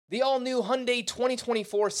The all-new Hyundai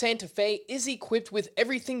 2024 Santa Fe is equipped with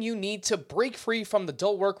everything you need to break free from the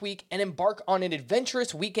dull work week and embark on an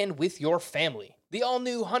adventurous weekend with your family. The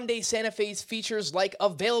all-new Hyundai Santa Fe's features like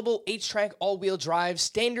available H-Track all-wheel drive,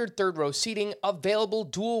 standard third-row seating, available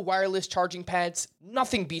dual wireless charging pads.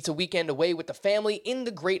 Nothing beats a weekend away with the family in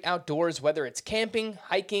the great outdoors, whether it's camping,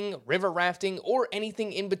 hiking, river rafting, or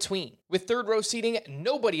anything in between. With third-row seating,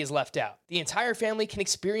 nobody is left out. The entire family can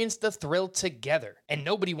experience the thrill together, and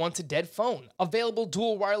nobody wants a dead phone. Available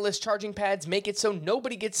dual wireless charging pads make it so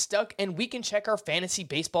nobody gets stuck, and we can check our fantasy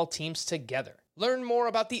baseball teams together. Learn more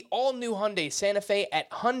about the all-new Hyundai Santa Fe at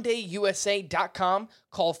HyundaiUSA.com.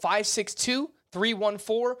 Call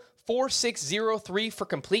 562-314-4603 for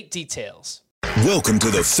complete details. Welcome to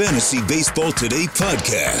the Fantasy Baseball Today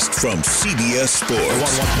podcast from CBS Sports.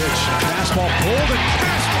 1-1 pitch, fastball pulled and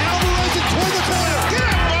cast Alvarez and toward the corner. Get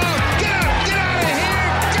out, Bob! Get out of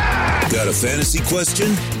here! Got a fantasy question?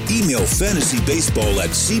 Email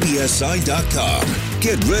fantasybaseball@cbsi.com.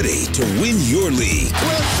 Get ready to win your league.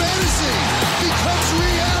 Where fantasy becomes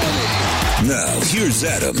reality. Now, here's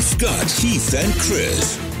Adam, Scott, Heath, and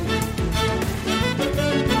Chris.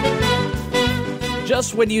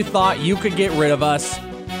 Just when you thought you could get rid of us,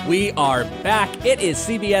 we are back. It is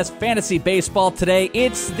CBS Fantasy Baseball Today.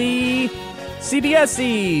 It's the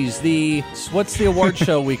CBSEs. What's the award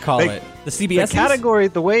show we call it? The CBSEs? The category,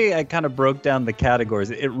 the way I kind of broke down the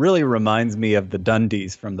categories, it really reminds me of the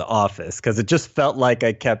Dundies from The Office, because it just felt like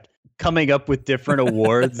I kept coming up with different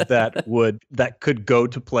awards that could go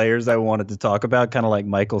to players I wanted to talk about, kind of like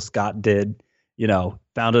Michael Scott did.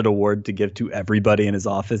 Found an award to give to everybody in his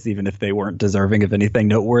office, even if they weren't deserving of anything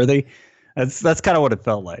noteworthy. That's kind of what it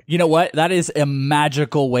felt like. You know what? That is a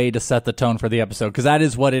magical way to set the tone for the episode, because that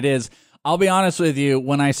is what it is. I'll be honest with you,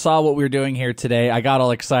 when I saw what we were doing here today, I got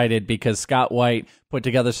all excited because Scott White put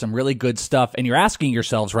together some really good stuff, and you're asking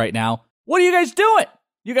yourselves right now, what are you guys doing?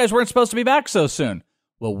 You guys weren't supposed to be back so soon.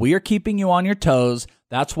 Well, we're keeping you on your toes.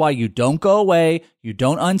 That's why you don't go away, you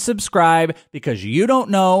don't unsubscribe, because you don't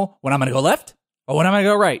know when I'm going to go left or when I'm going to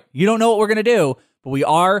go right. You don't know what we're going to do, but we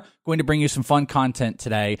are going to bring you some fun content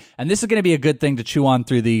today, and this is going to be a good thing to chew on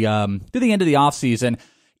through the end of the offseason.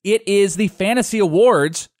 It is the Fantasy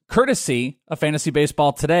Awards, courtesy of Fantasy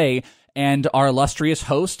Baseball Today, and our illustrious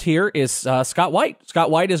host here is Scott White.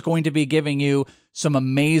 Scott White is going to be giving you some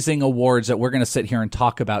amazing awards that we're going to sit here and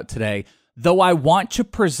talk about today, though I want to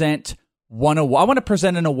present one award. I want to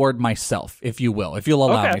present an award myself, if you will, if you'll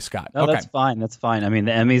allow me, Scott. No, That's fine. That's fine. I mean,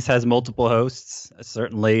 the Emmys has multiple hosts.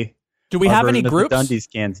 Certainly. Do we have any groups? Dundies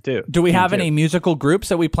cans too. Do we have any musical groups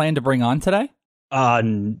that we plan to bring on today?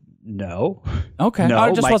 No. Okay. No,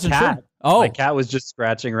 I just wasn't sure. Oh, my cat was just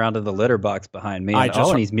scratching around in the litter box behind me. And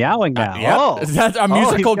he's meowing now. Yep. That's a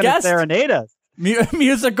musical he's guest. Serenade us.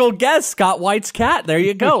 Musical guest, Scott White's cat. There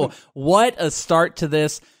you go. What a start to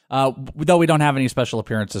this. Though we don't have any special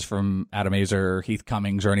appearances from Adam Azer or Heath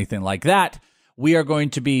Cummings or anything like that, we are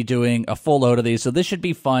going to be doing a full load of these. So this should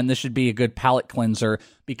be fun. This should be a good palate cleanser,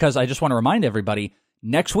 because I just want to remind everybody,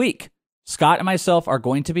 next week, Scott and myself are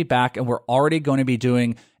going to be back, and we're already going to be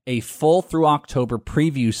doing a full through October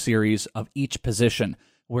preview series of each position.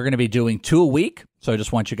 We're going to be doing 2 a week, so I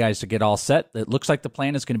just want you guys to get all set. It looks like the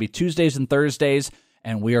plan is going to be Tuesdays and Thursdays,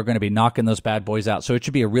 and we are going to be knocking those bad boys out. So it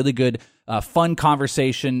should be a really good, fun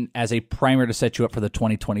conversation as a primer to set you up for the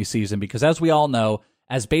 2020 season, because as we all know,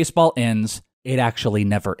 as baseball ends, it actually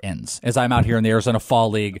never ends. As I'm out here in the Arizona Fall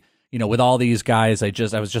League, with all these guys, I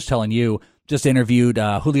was just telling you, just interviewed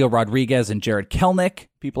Julio Rodriguez and Jared Kelnick.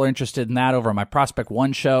 People are interested in that over on my Prospect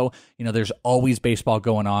One show. There's always baseball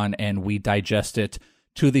going on, and we digest it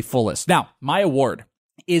to the fullest. Now, my award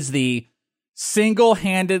is the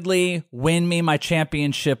single-handedly win me my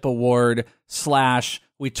championship award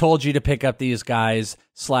 / we told you to pick up these guys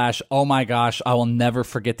 / oh my gosh, I will never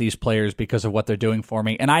forget these players because of what they're doing for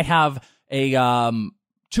me. And I have a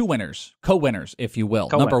two winners, co-winners, if you will.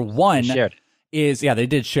 Co-winners. Number one is, they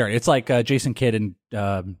did share it. It's like Jason Kidd and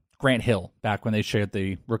Grant Hill back when they shared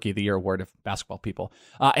the Rookie of the Year award of basketball people.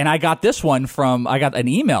 And I got this one I got an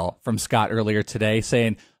email from Scott earlier today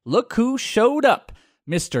saying, look who showed up.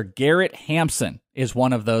 Mr. Garrett Hampson is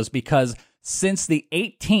one of those, because since the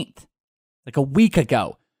 18th, like a week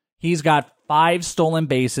ago, he's got 5 stolen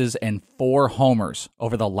bases and 4 homers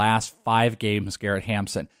over the last 5 games, Garrett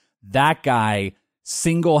Hampson. That guy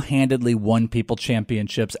single-handedly won people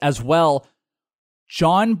championships as well.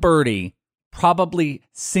 John Birdie probably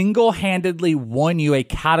single-handedly won you a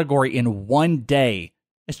category in one day,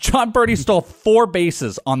 as John Birdie stole 4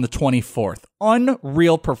 bases on the 24th.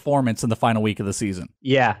 Unreal performance in the final week of the season.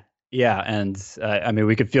 Yeah. And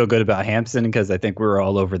we could feel good about Hampson because I think we were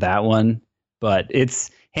all over that one. But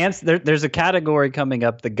it's There's a category coming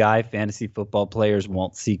up, the guy fantasy football players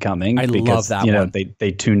won't see coming. I love that one.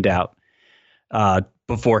 They tuned out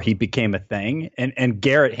before he became a thing. And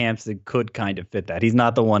Garrett Hampson could kind of fit that. He's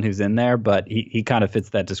not the one who's in there, but he kind of fits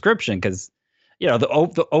that description because,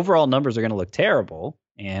 the overall numbers are going to look terrible.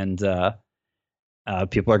 And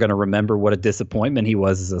people are going to remember what a disappointment he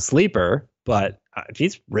was as a sleeper. But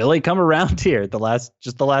he's really come around here the last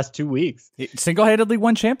 2 weeks. He single-handedly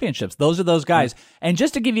won championships. Those are those guys. And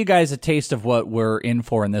just to give you guys a taste of what we're in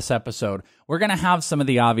for in this episode, we're going to have some of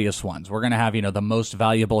the obvious ones. We're going to have, the most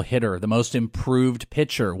valuable hitter, the most improved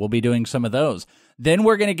pitcher. We'll be doing some of those. Then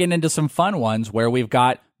we're going to get into some fun ones where we've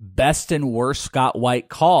got best and worst Scott White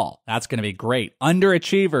call. That's going to be great.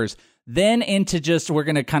 Underachievers. Then into we're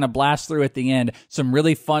going to kind of blast through at the end some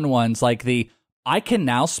really fun ones like the I Can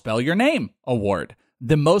Now Spell Your Name award,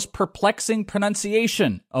 the most perplexing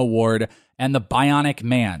pronunciation award, and the Bionic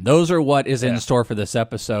Man. Those are what is in store for this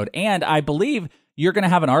episode. And I believe you're going to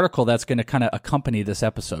have an article that's going to kind of accompany this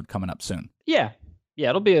episode coming up soon. Yeah,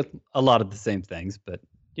 it'll be a lot of the same things, but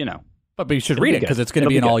But you should read it because it's going to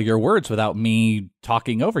be in all your words without me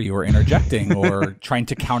talking over you or interjecting or trying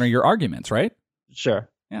to counter your arguments, right? Sure.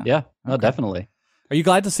 Yeah. No, definitely. Are you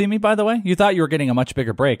glad to see me, by the way? You thought you were getting a much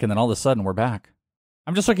bigger break, and then all of a sudden we're back.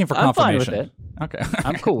 I'm just looking for confirmation. I'm fine with it. Okay.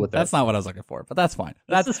 I'm cool with that. That's not what I was looking for, but that's fine.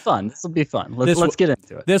 This is fun. This will be fun. Let's get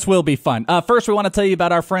into it. This will be fun. First, we want to tell you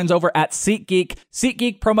about our friends over at SeatGeek.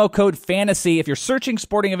 SeatGeek promo code FANTASY. If you're searching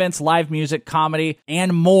sporting events, live music, comedy,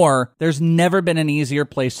 and more, there's never been an easier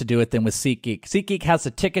place to do it than with SeatGeek. SeatGeek has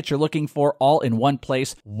the tickets you're looking for all in one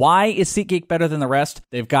place. Why is SeatGeek better than the rest?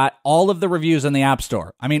 They've got all of the reviews in the App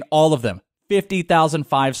Store. I mean, all of them. 50,000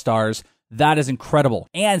 5 stars. That is incredible.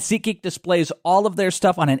 And SeatGeek displays all of their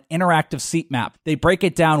stuff on an interactive seat map. They break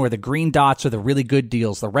it down where the green dots are the really good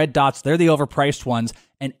deals. The red dots, they're the overpriced ones.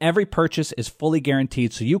 And every purchase is fully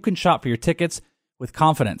guaranteed, so you can shop for your tickets with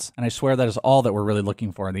confidence. And I swear that is all that we're really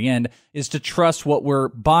looking for in the end, is to trust what we're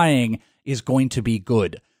buying is going to be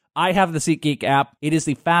good. I have the SeatGeek app. It is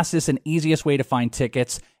the fastest and easiest way to find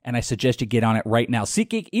tickets, and I suggest you get on it right now.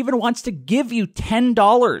 SeatGeek even wants to give you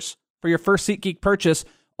 $10 for your first SeatGeek purchase.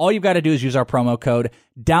 All you've got to do is use our promo code.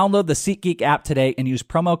 Download the SeatGeek app today and use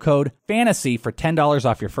promo code FANTASY for $10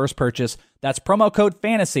 off your first purchase. That's promo code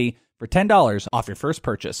FANTASY for $10 off your first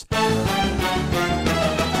purchase.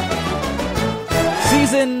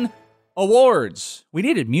 Season awards. We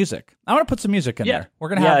needed music. I want to put some music in there. We're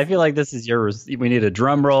gonna have. I feel like this is yours. We need a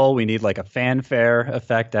drum roll. We need like a fanfare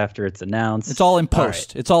effect after it's announced. It's all in post.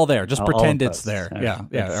 All right. It's all there. Just pretend it's there. Right. Yeah.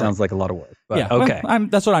 It sounds like a lot of work. But yeah. Okay. Well,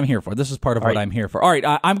 that's what I'm here for. This is part of what I'm here for. All right.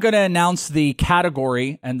 I'm going to announce the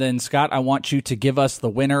category, and then Scott, I want you to give us the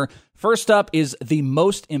winner. First up is the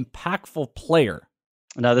most impactful player.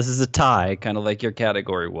 Now, this is a tie, kind of like your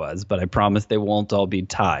category was, but I promise they won't all be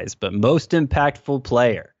ties. But most impactful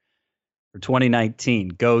player for 2019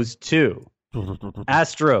 goes to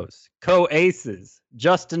Astros co-aces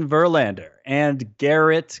Justin Verlander and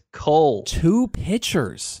Garrett Cole. Two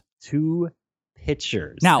pitchers.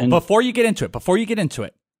 Now, before you get into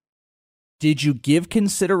it, did you give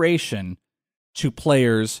consideration to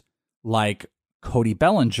players like Cody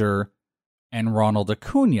Bellinger and Ronald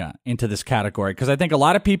Acuna into this category? Because I think a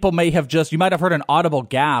lot of people you might have heard an audible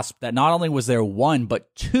gasp that not only was there one,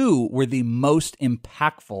 but two were the most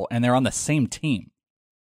impactful, and they're on the same team.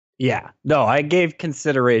 Yeah, no, I gave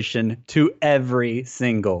consideration to every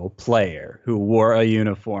single player who wore a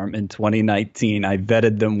uniform in 2019. I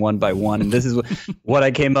vetted them one by one, and this is what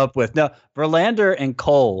I came up with. Now, Verlander and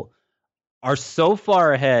Cole are so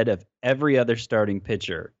far ahead of every other starting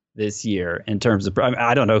pitcher this year in terms of,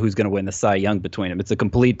 I don't know who's going to win the Cy Young between them. It's a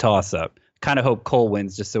complete toss-up. Kind of hope Cole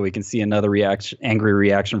wins just so we can see another angry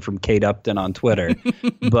reaction from Kate Upton on Twitter.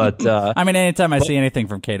 But I mean, anytime I see anything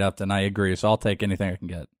from Kate Upton, I agree. So I'll take anything I can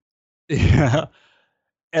get. Yeah,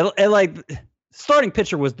 and like starting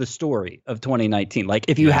pitcher was the story of 2019. Like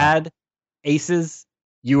if you had aces,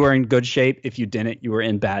 you were in good shape. If you didn't, you were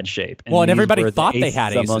in bad shape. And everybody thought they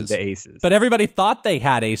had aces. Among the aces. But everybody thought they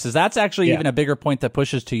had aces. That's actually even a bigger point that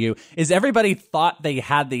pushes to you, is everybody thought they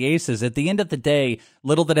had the aces. At the end of the day,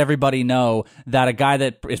 little did everybody know that a guy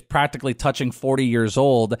that is practically touching 40 years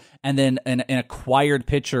old and then an acquired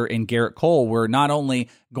pitcher in Garrett Cole were not only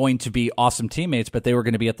going to be awesome teammates, but they were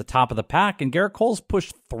going to be at the top of the pack. And Garrett Cole's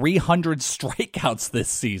pushed 300 strikeouts this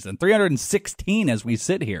season, 316 as we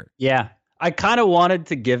sit here. Yeah. I kind of wanted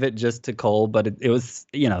to give it just to Cole, but it was,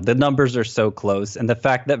 the numbers are so close. And the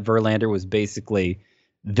fact that Verlander was basically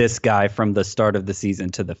this guy from the start of the season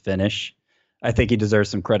to the finish, I think he deserves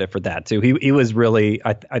some credit for that, too. He was really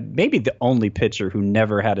maybe the only pitcher who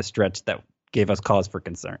never had a stretch that gave us cause for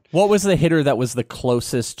concern. What was the hitter that was the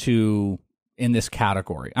closest to in this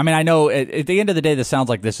category? I mean, I know at the end of the day, this sounds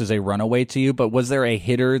like this is a runaway to you, but was there a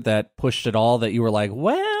hitter that pushed it all that you were like,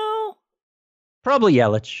 well? Probably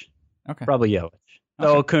Yelich. Okay. Probably Yelich.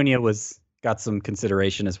 Though Acuna got some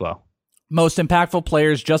consideration as well. Most impactful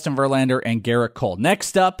players, Justin Verlander and Garrett Cole.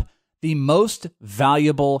 Next up, the most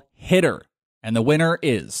valuable hitter. And the winner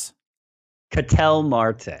is Ketel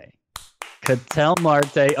Marte. Ketel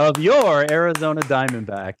Marte of your Arizona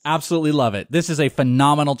Diamondbacks. Absolutely love it. This is a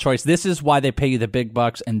phenomenal choice. This is why they pay you the big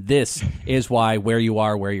bucks, and this is why where you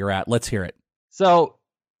are, where you're at. Let's hear it. So,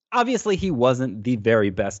 obviously, he wasn't the very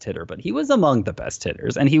best hitter, but he was among the best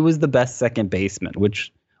hitters, and he was the best second baseman,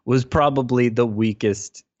 which was probably the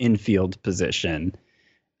weakest infield position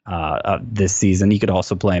this season. You could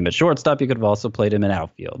also play him at shortstop. You could have also played him in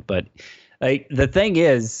outfield, but the thing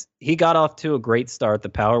is, he got off to a great start. The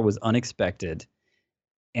power was unexpected.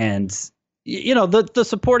 And, the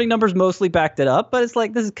supporting numbers mostly backed it up, but it's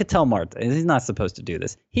like, this is Ketel Marte. He's not supposed to do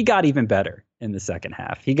this. He got even better in the second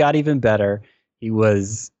half. He got even better. He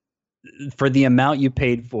was, for the amount you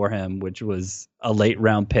paid for him, which was a late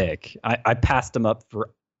round pick, I passed him up for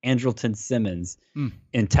Andrelton Simmons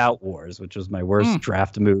in Tout Wars, which was my worst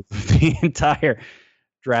draft move of the entire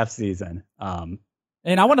draft season.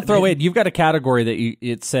 And I want to throw in, you've got a category that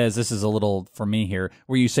it says, this is a little for me here,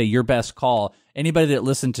 where you say your best call. Anybody that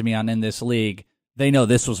listened to me on In This League, they know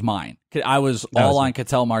this was mine. I was all on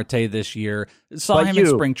Ketel Marte this year. Saw him in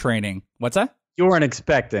spring training. What's that? You weren't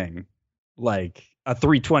expecting like a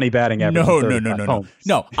 320 batting average.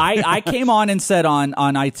 No. I came on and said on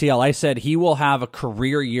ITL, I said he will have a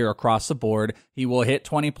career year across the board. He will hit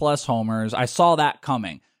 20 plus homers. I saw that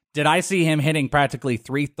coming. Did I see him hitting practically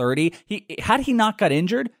 330? Had he not got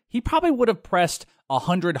injured, he probably would have pressed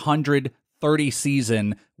 130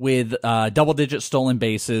 season with double-digit stolen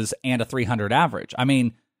bases and a 300 average. I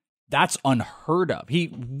mean, that's unheard of.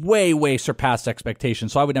 He way surpassed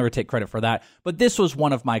expectations, so I would never take credit for that. But this was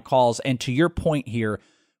one of my calls, and to your point here,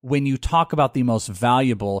 when you talk about the most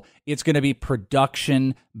valuable, it's going to be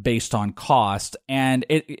production based on cost, and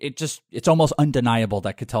it's almost undeniable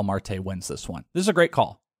that Ketel Marte wins this one. This is a great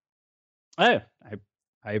call. I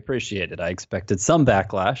appreciate it. I expected some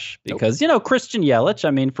backlash because, Christian Yelich, I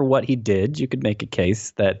mean, for what he did, you could make a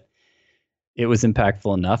case that it was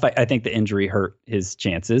impactful enough. I think the injury hurt his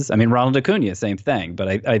chances. I mean, Ronald Acuna, same thing.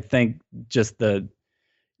 But I think just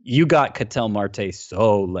you got Ketel Marte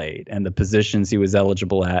so late and the positions he was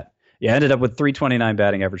eligible at. Yeah, ended up with 329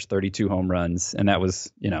 batting average, 32 home runs, and that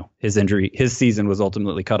was, his season was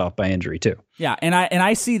ultimately cut off by injury too. Yeah, and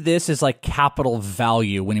I see this as like capital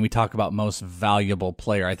value when we talk about most valuable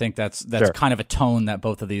player. I think that's sure. Kind of a tone that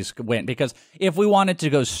both of these went, because if we wanted to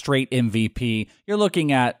go straight MVP, you're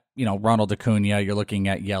looking at Ronald Acuna, you're looking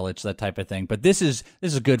at Yelich, that type of thing. But this is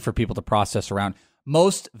good for people to process around.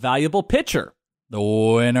 Most valuable pitcher. The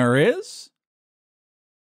winner is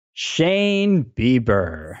Shane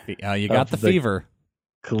Bieber. You got the fever.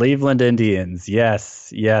 Cleveland Indians.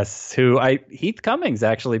 Yes. Who Heath Cummings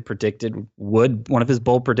actually predicted one of his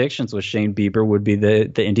bold predictions was Shane Bieber would be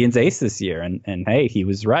the Indians ace this year. And hey, he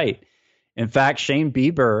was right. In fact, Shane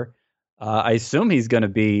Bieber, I assume he's going to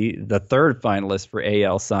be the third finalist for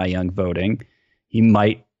AL Cy Young voting. He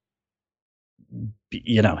might,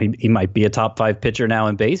 he might be a top 5 pitcher now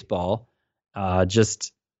in baseball.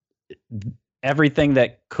 Just everything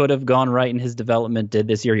that could have gone right in his development did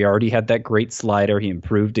this year. He already had that great slider. He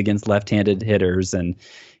improved against left-handed hitters, and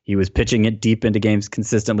he was pitching it deep into games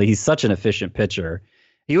consistently. He's such an efficient pitcher.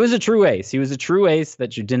 He was a true ace. He was a true ace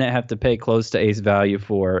that you didn't have to pay close to ace value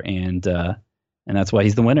for, and that's why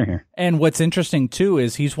he's the winner here. And what's interesting, too,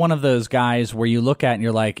 is he's one of those guys where you look at and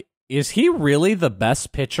you're like, is he really the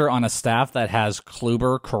best pitcher on a staff that has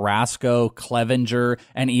Kluber, Carrasco, Clevenger,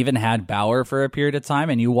 and even had Bauer for a period of time?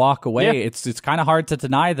 And you walk away. Yeah. It's kind of hard to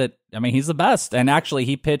deny that. I mean, he's the best. And actually,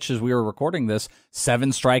 he pitched, as we were recording this,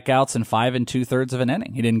 7 strikeouts and 5 2/3 of an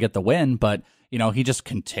inning. He didn't get the win, but he just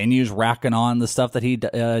continues racking on the stuff that he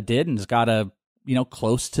did, and has got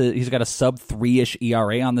he's got a sub 3-ish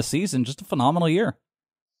ERA on the season. Just a phenomenal year.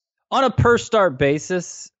 On a per start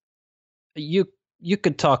basis, you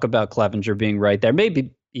could talk about Clevenger being right there,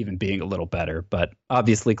 maybe even being a little better, but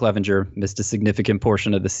obviously Clevenger missed a significant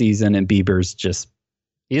portion of the season, and Bieber's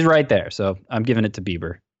he's right there. So I'm giving it to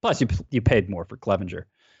Bieber. Plus, you paid more for Clevenger.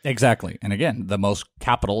 Exactly. And again, the most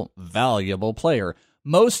capital valuable player.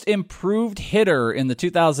 Most improved hitter in the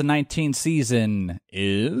 2019 season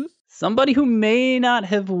is somebody who may not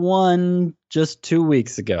have won just 2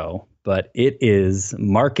 weeks ago, but it is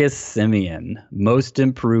Marcus Semien, most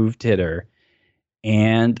improved hitter.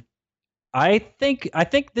 And I think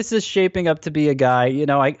this is shaping up to be a guy,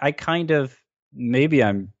 I kind of, maybe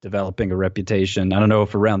I'm developing a reputation. I don't know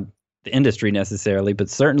if around the industry necessarily, but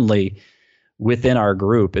certainly within our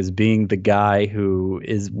group as being the guy who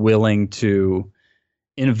is willing to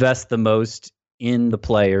invest the most in the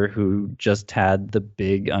player who just had the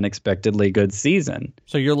big, unexpectedly good season.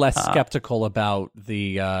 So you're less skeptical about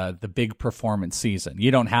the big performance season. You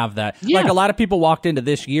don't have that. Yeah. Like a lot of people walked into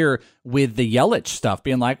this year with the Yelich stuff,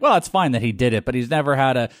 being like, well, it's fine that he did it, but he's never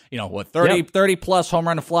had a 30 plus home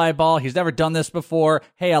run to fly ball. He's never done this before.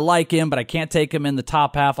 Hey, I like him, but I can't take him in the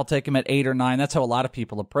top half. I'll take him at 8 or 9. That's how a lot of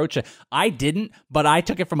people approach it. I didn't, but I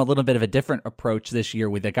took it from a little bit of a different approach this year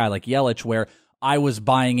with a guy like Yelich, where I was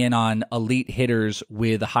buying in on elite hitters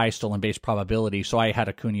with a high stolen base probability, so I had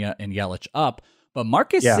Acuna and Yelich up. But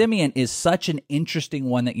Marcus Semien is such an interesting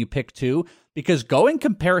one that you pick too, because go and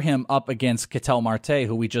compare him up against Ketel Marte,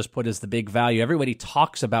 who we just put as the big value. Everybody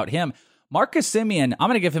talks about him. Marcus Semien, I'm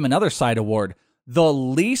going to give him another side award. The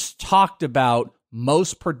least talked about,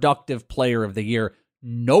 most productive player of the year.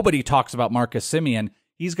 Nobody talks about Marcus Semien.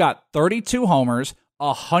 He's got 32 homers,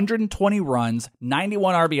 120 runs,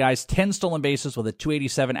 91 RBIs, 10 stolen bases with a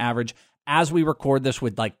 287 average as we record this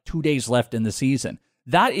with like 2 days left in the season.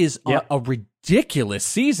 That is a ridiculous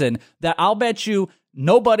season that I'll bet you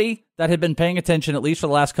nobody that had been paying attention, at least for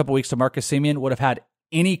the last couple weeks, to Marcus Semien would have had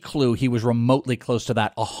any clue he was remotely close to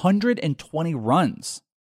that. 120 runs.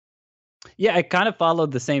 Yeah, it kind of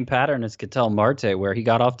followed the same pattern as Ketel Marte, where he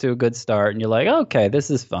got off to a good start, and you're like, okay,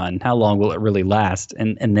 this is fun. How long will it really last?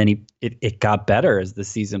 And then it got better as the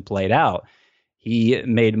season played out. He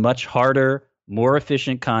made much harder, more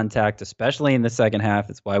efficient contact, especially in the second half.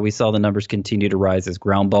 That's why we saw the numbers continue to rise. His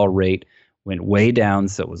ground ball rate went way down,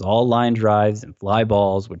 so it was all line drives and fly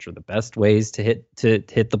balls, which are the best ways to hit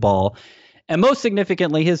the ball. And most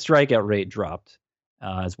significantly, his strikeout rate dropped.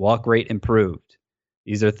 His walk rate improved.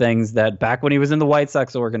 These are things that back when he was in the White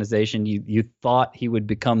Sox organization, you thought he would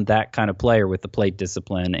become that kind of player with the plate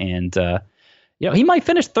discipline. And, he might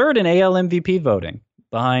finish third in AL MVP voting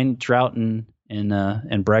behind Trout and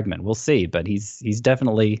Bregman. We'll see. But he's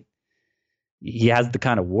definitely, he has the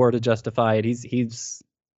kind of WAR to justify it.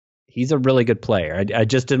 He's a really good player. I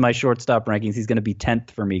just did my shortstop rankings. He's going to be 10th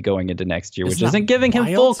for me going into next year, which isn't giving him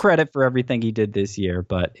full credit for everything he did this year,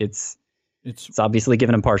 but it's obviously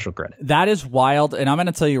giving him partial credit. That is wild. And I'm going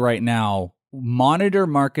to tell you right now, monitor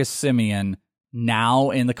Marcus Semien now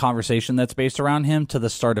in the conversation that's based around him to the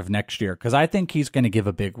start of next year, because I think he's going to give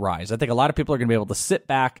a big rise. I think a lot of people are going to be able to sit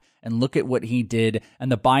back and look at what he did,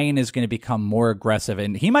 and the buy-in is going to become more aggressive.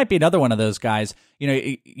 And he might be another one of those guys,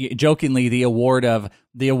 jokingly, the award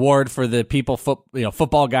for the people,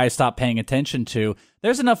 football guys stop paying attention to.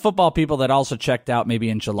 There's enough football people that also checked out maybe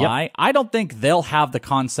in July. Yep. I don't think they'll have the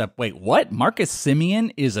concept, wait, what? Marcus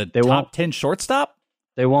Semien is a top 10 shortstop?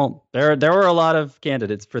 They won't. There were a lot of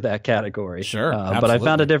candidates for that category. Sure, but I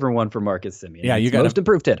found a different one for Marcus Semien. Yeah, you got most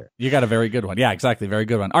improved hitter. You got a very good one. Yeah, exactly, very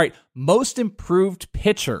good one. All right, most improved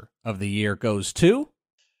pitcher of the year goes to?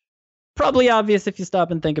 Probably obvious if you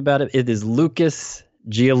stop and think about it. It is Lucas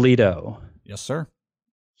Giolito. Yes, sir.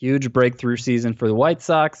 Huge breakthrough season for the White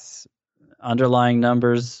Sox. Underlying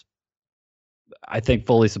numbers, I think,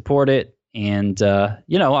 fully support it. And,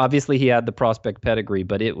 obviously he had the prospect pedigree,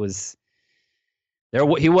 but it was...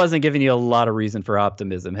 he wasn't giving you a lot of reason for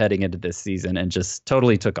optimism heading into this season and just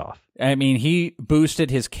totally took off. I mean, he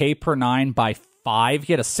boosted his K per 9 by 5.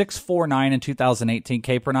 He had a 6.49 in 2018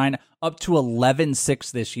 K per 9, up to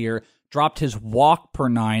 11.6 this year. Dropped his walk per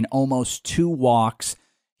 9, almost 2 walks.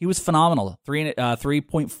 He was phenomenal.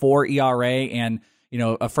 3.4 ERA, and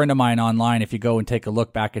a friend of mine online, if you go and take a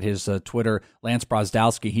look back at his Twitter, Lance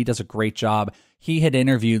Brozdowski, he does a great job. He had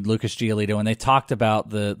interviewed Lucas Giolito, and they talked about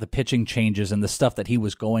the pitching changes and the stuff that he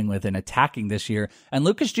was going with and attacking this year. And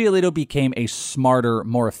Lucas Giolito became a smarter,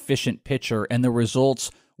 more efficient pitcher, and the results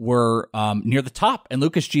were near the top. And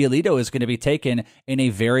Lucas Giolito is going to be taken in a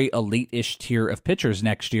very elite-ish tier of pitchers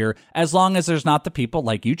next year, as long as there's not the people,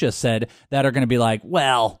 like you just said, that are going to be like,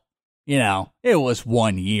 well, it was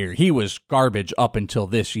 1 year. He was garbage up until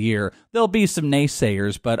this year. There'll be some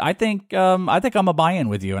naysayers, but I think I'm a buy-in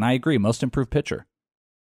with you, and I agree. Most improved pitcher.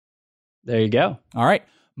 There you go. All right.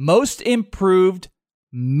 Most improved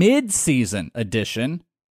mid-season addition.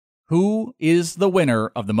 Who is the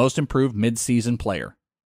winner of the most improved mid-season player?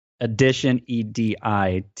 Addition,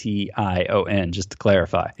 Edition, just to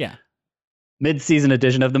clarify. Yeah. Mid-season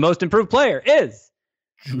edition of the most improved player is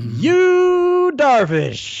Yu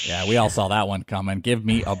Darvish. Yeah, we all saw that one coming. Give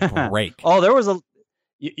me a break. There was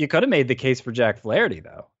you could have made the case for Jack Flaherty,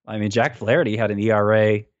 though. I mean, Jack Flaherty had an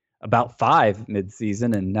ERA about 5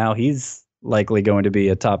 mid-season, and now he's likely going to be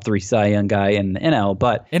a top 3 Cy Young guy in the NL.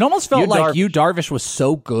 But it almost felt like Yu Darvish was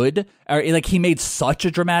so good, or like he made such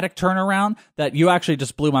a dramatic turnaround that you actually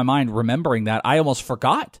just blew my mind remembering that. I almost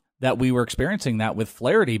forgot that we were experiencing that with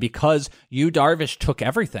Flaherty because Yu Darvish took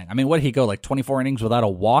everything. I mean, what did he go, like 24 innings without a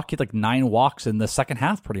walk? He had like 9 walks in the second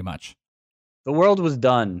half pretty much. The world was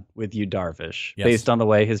done with Yu Darvish based on the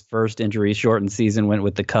way his first injury-shortened season went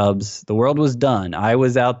with the Cubs. The world was done. I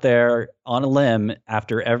was out there on a limb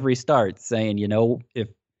after every start saying, if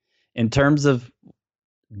in terms of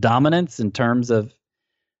dominance, in terms of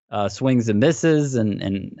swings and misses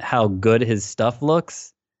and how good his stuff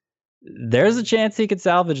looks, there's a chance he could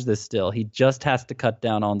salvage this still. He just has to cut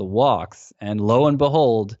down on the walks. And lo and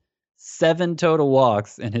behold, 7 total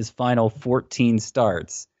walks in his final 14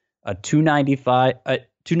 starts. A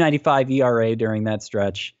 2.95 ERA during that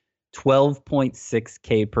stretch, 12.6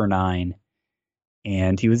 K per 9,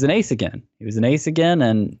 and he was an ace again.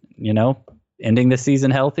 And ending the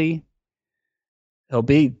season healthy. He'll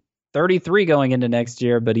be 33 going into next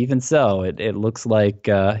year, but even so, it looks like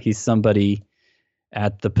he's somebody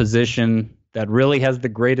at the position that really has the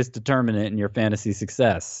greatest determinant in your fantasy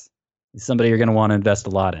success. He's somebody you're going to want to invest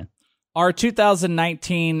a lot in. Our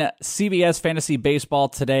 2019 CBS Fantasy Baseball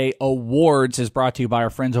Today Awards is brought to you by our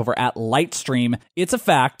friends over at Lightstream. It's a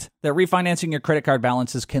fact that refinancing your credit card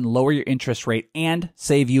balances can lower your interest rate and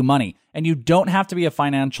save you money. And you don't have to be a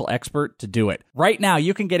financial expert to do it. Right now,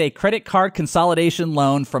 you can get a credit card consolidation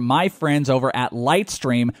loan from my friends over at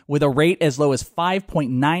Lightstream with a rate as low as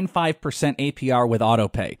 5.95% APR with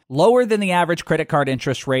autopay. Lower than the average credit card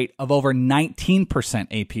interest rate of over 19%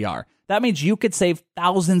 APR. That means you could save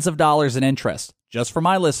thousands of dollars in interest. Just for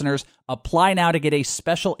my listeners, apply now to get a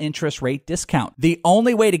special interest rate discount. The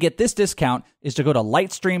only way to get this discount is to go to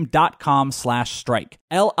lightstream.com/strike.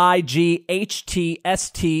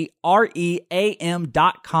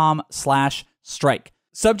 LIGHTSTREAM.com/strike.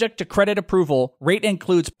 Subject to credit approval, rate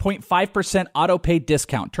includes 0.5% autopay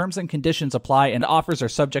discount. Terms and conditions apply and offers are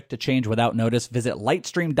subject to change without notice. Visit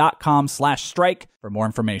lightstream.com/strike for more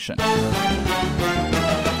information.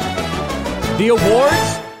 The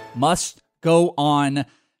awards must go on.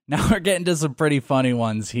 Now we're getting to some pretty funny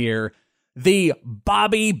ones here. The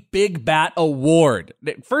Bobby Big Bat Award.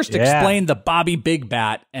 First, explain the Bobby Big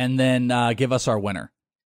Bat, and then give us our winner.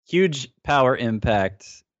 Huge power impact,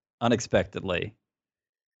 unexpectedly.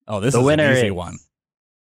 Oh, this is an easy one.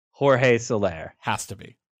 Jorge Soler. Has to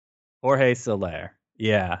be. Jorge Soler.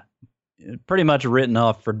 Yeah. Pretty much written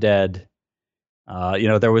off for dead.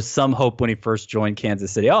 There was some hope when he first joined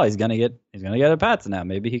Kansas City. Oh, he's gonna get a Pats now.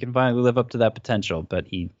 Maybe he can finally live up to that potential. But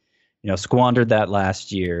he, squandered that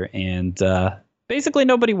last year, and basically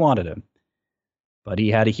nobody wanted him. But he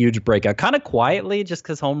had a huge breakout, kind of quietly, just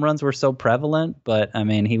because home runs were so prevalent. But I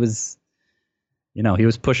mean, he was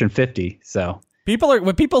pushing 50. So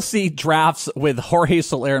when people see drafts with Jorge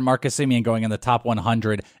Soler and Marcus Semien going in the top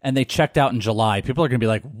 100 and they checked out in July, people are going to be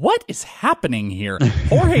like, what is happening here?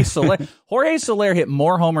 Jorge Soler hit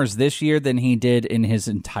more homers this year than he did in his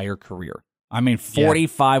entire career. I mean,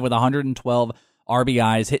 45 with 112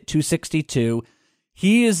 RBIs, hit 262.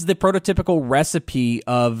 He is the prototypical recipe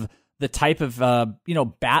of the type of,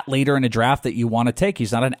 bat later in a draft that you want to take.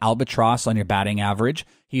 He's not an albatross on your batting average.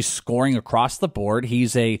 He's scoring across the board.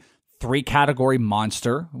 He's a 3-category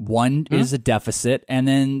monster. One is a deficit, and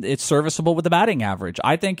then it's serviceable with the batting average.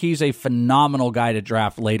 I think he's a phenomenal guy to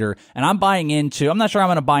draft later, and I'm not sure I'm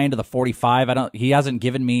going to buy into the 45. He hasn't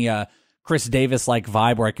given me a Chris Davis-like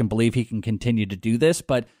vibe where I can believe he can continue to do this,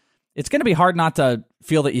 but it's going to be hard not to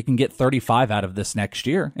feel that you can get 35 out of this next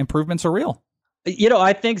year. Improvements are real.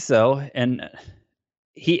 I think so, and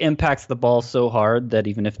he impacts the ball so hard that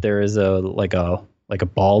even if there is a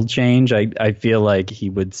ball change, I feel like he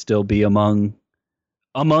would still be among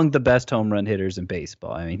the best home run hitters in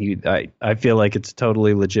baseball. I mean, I feel like it's a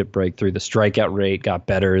totally legit breakthrough. The strikeout rate got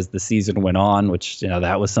better as the season went on, which,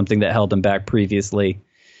 that was something that held him back previously.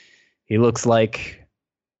 He looks like,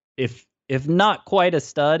 if not quite a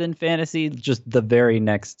stud in fantasy, just the very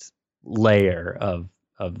next layer of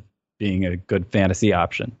being a good fantasy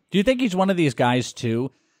option. Do you think he's one of these guys too,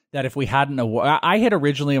 that if we hadn't, I had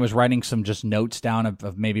originally, I was writing some just notes down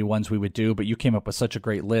of maybe ones we would do, but you came up with such a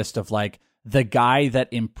great list of like the guy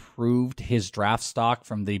that improved his draft stock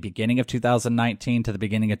from the beginning of 2019 to the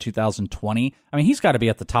beginning of 2020. I mean, he's got to be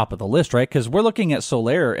at the top of the list, right? Because we're looking at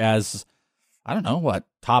Soler as, I don't know,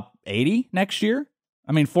 top 80 next year?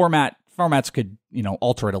 I mean, formats could,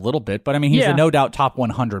 alter it a little bit, but I mean, he's a no doubt top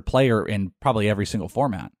 100 player in probably every single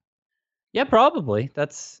format. Yeah, probably.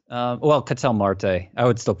 That's Ketel Marte. I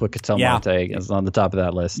would still put Ketel Marte as on the top of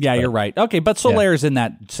that list. Yeah, you're right. Okay, but Soler's in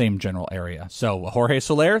that same general area. So Jorge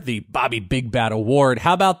Soler, the Bobby Big Bat Award.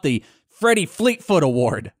 How about the Freddie Fleetfoot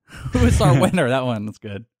Award? Who is our winner? That one that's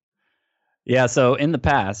good. Yeah, so in the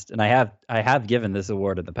past, and I have given this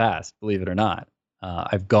award in the past, believe it or not,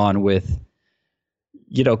 I've gone with,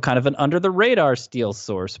 kind of an under the radar steal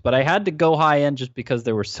source, but I had to go high end just because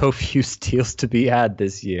there were so few steals to be had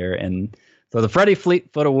this year. And so the Freddie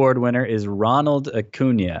Fleetfoot Award winner is Ronald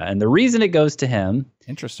Acuna. And the reason it goes to him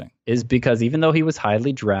is because even though he was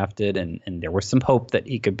highly drafted and there was some hope that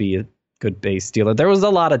he could be a good base stealer, there was a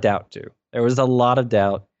lot of doubt too. There was a lot of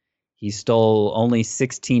doubt. He stole only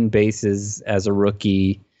 16 bases as a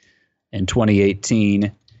rookie in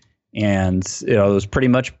 2018. And, it was pretty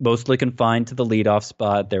much mostly confined to the leadoff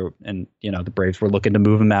spot there. And, the Braves were looking to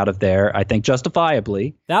move him out of there, I think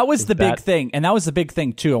justifiably. That was the big thing. And that was the big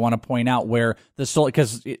thing, too. I want to point out where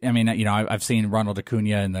because, I've seen Ronald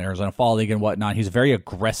Acuna in the Arizona Fall League and whatnot. He's a very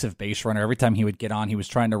aggressive base runner. Every time he would get on, he was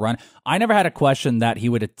trying to run. I never had a question that he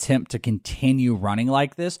would attempt to continue running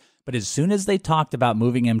like this. But as soon as they talked about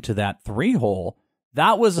moving him to that 3-hole,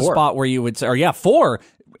 that was a spot where you would say, 4.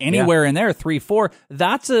 Anywhere in there, 3-4.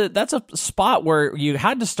 That's a spot where you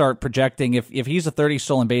had to start projecting if he's a 30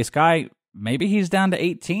 stolen base guy, maybe he's down to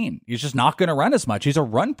 18. He's just not going to run as much. He's a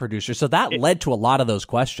run producer. So that led to a lot of those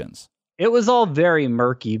questions. It was all very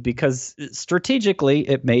murky because strategically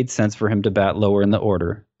it made sense for him to bat lower in the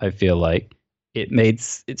order. I feel like it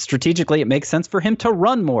makes sense for him to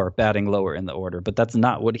run more batting lower in the order, but that's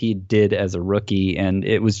not what he did as a rookie. And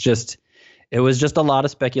it was just a lot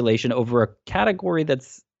of speculation over a category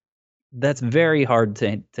that's very hard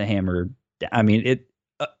to hammer. I mean,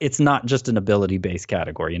 it's not just an ability-based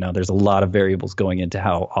category. There's a lot of variables going into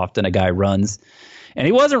how often a guy runs. And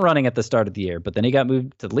he wasn't running at the start of the year, but then he got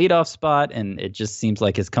moved to the leadoff spot, and it just seems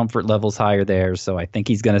like his comfort level's higher there. So I think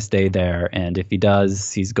he's going to stay there. And if he does,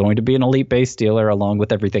 he's going to be an elite base stealer along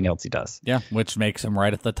with everything else he does. Yeah, which makes him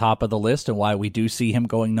right at the top of the list and why we do see him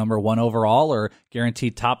going number 1 overall or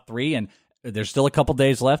guaranteed top 3. And there's still a couple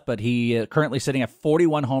days left, but he currently sitting at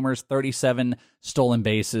 41 homers, 37 stolen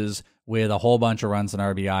bases with a whole bunch of runs and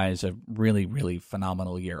RBIs. A really, really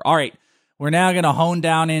phenomenal year. All right, we're now going to hone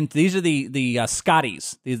down into these are the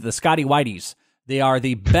Scotties, the Scotty Whiteys. They are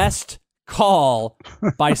the best call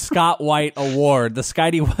by Scott White award. The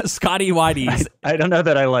Scotty Whiteys. I don't know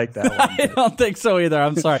that I like that one. I don't think so either.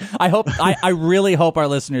 I'm sorry. I really hope our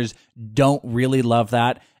listeners don't really love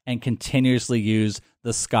that and continuously use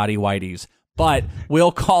the Scotty Whiteys, but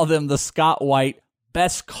we'll call them the Scott White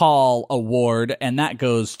Best Call Award, and that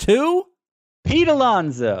goes to Pete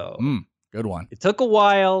Alonso. Good one. It took a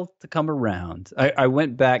while to come around. I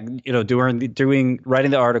went back,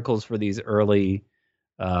 writing the articles for these early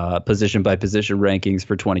position by position rankings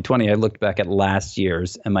for 2020. I looked back at last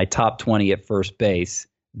year's, and my top 20 at first base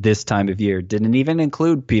this time of year didn't even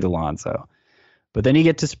include Pete Alonso. But then you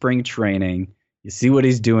get to spring training, you see what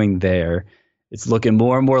he's doing there. It's looking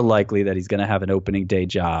more and more likely that he's going to have an opening day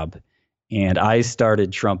job. And I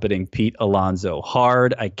started trumpeting Pete Alonso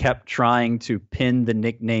hard. I kept trying to pin the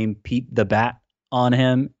nickname Pete the Bat on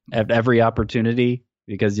him at every opportunity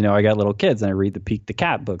because, I got little kids and I read the Pete the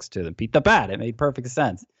Cat books to them. Pete the Bat. It made perfect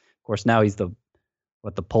sense. Of course, now he's the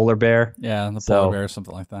polar bear? Yeah, the polar bear,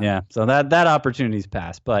 something like that. Yeah, so that opportunity's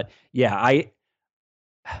passed. But yeah,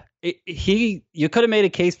 you could have made a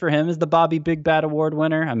case for him as the Bobby Big Bat Award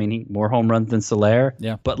winner. I mean, more home runs than Soler.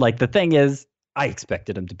 Yeah. But the thing is, I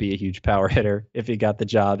expected him to be a huge power hitter if he got the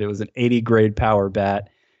job. It was an 80 grade power bat,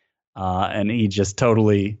 and he just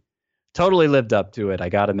totally lived up to it. I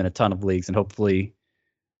got him in a ton of leagues, and hopefully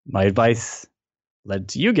my advice led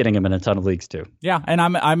to you getting him in a ton of leagues too. Yeah, and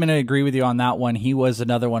I'm going to agree with you on that one. He was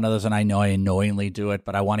another one of those, and I know I annoyingly do it,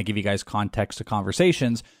 but I want to give you guys context to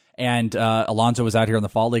conversations. And Alonso was out here in the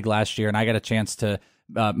Fall League last year, and I got a chance to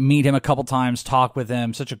meet him a couple times, talk with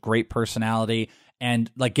him. Such a great personality.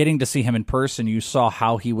 And getting to see him in person, you saw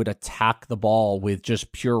how he would attack the ball with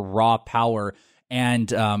just pure raw power.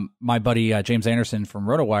 And my buddy James Anderson from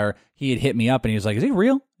RotoWire, he had hit me up and he was like, "Is he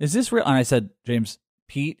real? Is this real?" And I said, "James,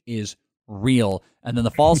 Pete is real." And then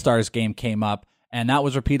the Fall Stars game came up, and that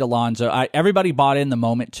was where Pete Alonso. Everybody bought in the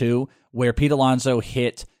moment too, where Pete Alonso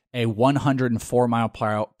hit a 104 mile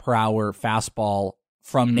per hour fastball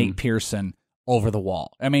from Nate Pearson over the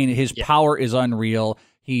wall. I mean, his power is unreal.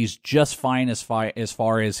 He's just fine as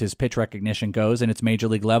far as his pitch recognition goes, and it's major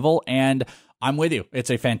league level. And I'm with you.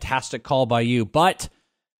 It's a fantastic call by you, but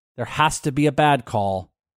there has to be a bad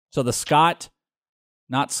call. So the Scott,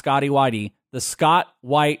 not Scotty Whitey, the Scott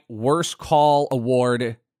White Worst Call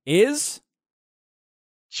Award is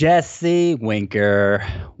Jesse Winker,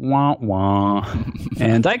 wah wah.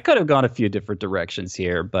 And I could have gone a few different directions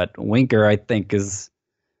here, but Winker, I think,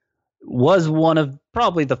 was one of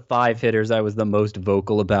probably the 5 hitters I was the most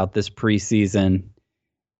vocal about this preseason.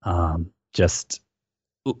 Just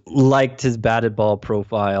liked his batted ball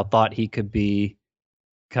profile, thought he could be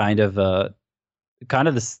kind of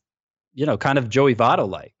this, kind of Joey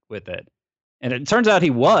Votto-like with it. And it turns out he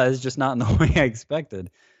was, just not in the way I expected.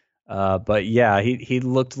 But yeah, he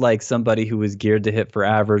looked like somebody who was geared to hit for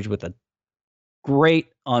average with a great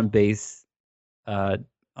on base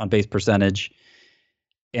percentage.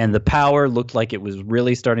 And the power looked like it was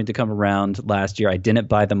really starting to come around last year. I didn't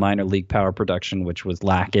buy the minor league power production, which was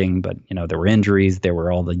lacking, but there were injuries. There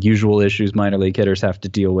were all the usual issues minor league hitters have to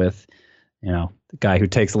deal with. The guy who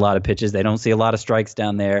takes a lot of pitches, they don't see a lot of strikes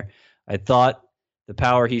down there. I thought the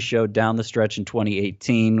power he showed down the stretch in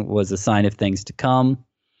 2018 was a sign of things to come.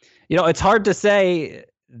 It's hard to say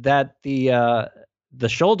that the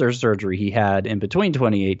shoulder surgery he had in between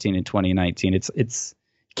 2018 and 2019, it's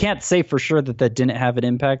can't say for sure that didn't have an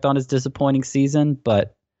impact on his disappointing season,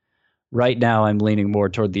 but right now I'm leaning more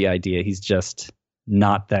toward the idea he's just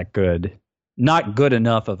not that good, not good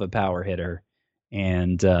enough of a power hitter,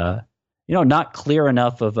 and not clear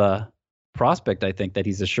enough of a prospect, I think, that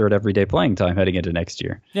he's assured everyday playing time heading into next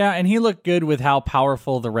year. Yeah, and he looked good with how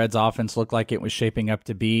powerful the Reds offense looked like it was shaping up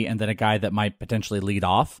to be, and then a guy that might potentially lead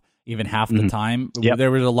off even half the time. Yep.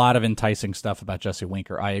 There was a lot of enticing stuff about Jesse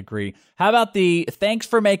Winker. I agree. How about the thanks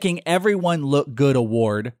for making everyone look good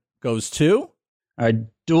award goes to? Our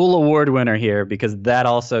dual award winner here, because that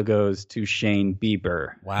also goes to Shane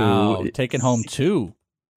Bieber. Wow, taking home 2.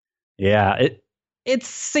 Yeah, it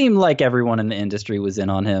seemed like everyone in the industry was in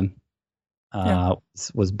on him.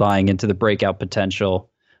 Was buying into the breakout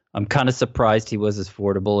potential. I'm kind of surprised he was as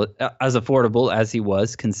affordable as he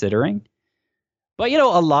was, considering. But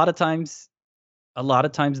a lot of times the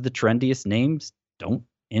trendiest names don't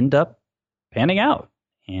end up panning out,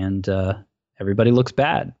 and everybody looks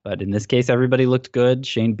bad. But in this case, everybody looked good.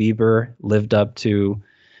 Shane Bieber lived up to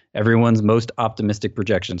everyone's most optimistic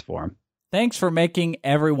projections for him. Thanks for making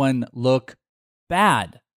everyone look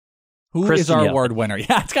bad. Who is our award winner?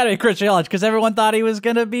 Yeah, it's got to be Christian Yelich, because everyone thought he was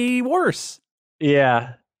going to be worse.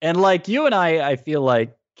 Yeah, and like you and I feel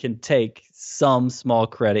like can take some small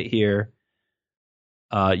credit here.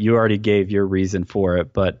 You already gave your reason for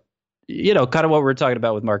it, but kind of what we're talking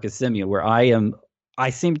about with Marcus Semien, where I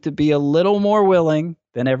seem to be a little more willing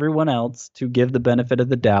than everyone else to give the benefit of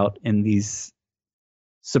the doubt in these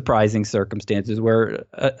surprising circumstances where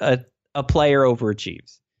a player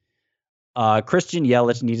overachieves. Christian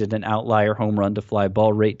Yelich needed an outlier home run to fly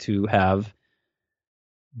ball rate to have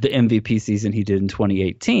the MVP season he did in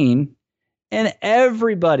 2018, and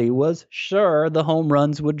everybody was sure the home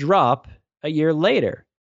runs would drop a year later.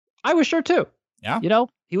 I was sure too. Yeah.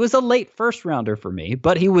 He was a late first rounder for me,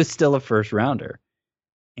 but he was still a first rounder.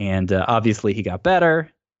 And obviously he got better.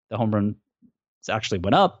 The home runs actually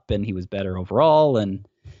went up, and he was better overall. And,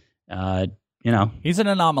 he's an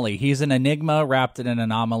anomaly. He's an enigma wrapped in an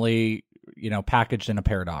anomaly, packaged in a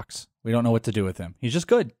paradox. We don't know what to do with him. He's just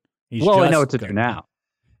good. We know what to do now.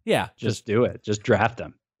 Yeah. Just do it. Just draft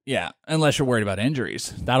him. Yeah, unless you're worried about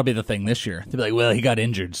injuries. That'll be the thing this year. They'll be like, well, he got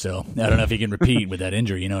injured, so I don't know if he can repeat with that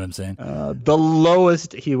injury. You know what I'm saying? The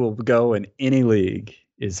lowest he will go in any league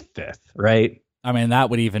is 5th, right? I mean, that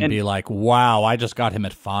would even be like, wow, I just got him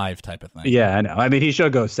at 5 type of thing. Yeah, I know. I mean, he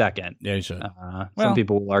should go 2nd. Yeah, he should. Some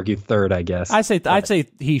people will argue 3rd, I guess. I'd say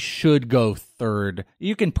he should go 3rd.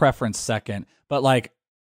 You can preference 2nd, but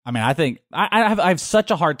I think I have such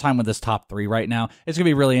a hard time with this top 3 right now. It's gonna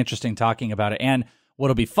be really interesting talking about it. And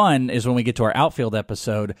what'll be fun is when we get to our outfield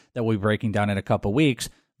episode that we'll be breaking down in a couple weeks,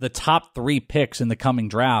 the top 3 picks in the coming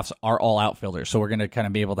drafts are all outfielders. So we're going to kind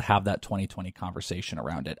of be able to have that 2020 conversation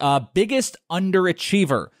around it. Biggest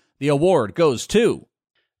underachiever. The award goes to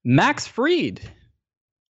Max Fried.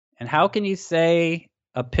 And how can you say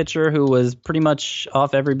a pitcher who was pretty much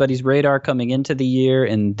off everybody's radar coming into the year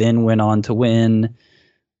and then went on to win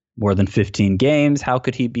more than 15 games? How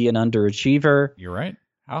could he be an underachiever? You're right.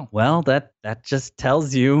 How? Well, that just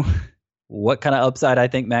tells you what kind of upside I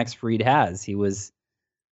think Max Fried has. He was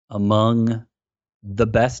among the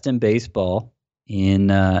best in baseball in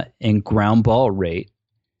ground ball rate,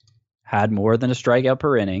 had more than a strikeout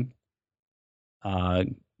per inning,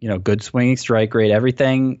 good swinging strike rate,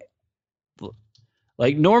 everything.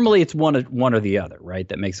 Like normally it's one or the other, right?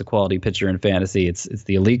 That makes a quality pitcher in fantasy. It's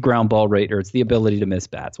the elite ground ball rate or it's the ability to miss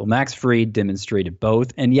bats. Well, Max Fried demonstrated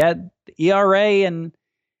both, and yet the ERA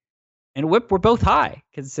and WHIP were both high,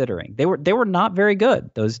 considering they were not very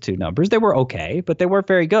good. Those two numbers, they were okay, but they weren't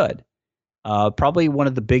very good. Probably one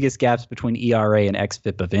of the biggest gaps between ERA and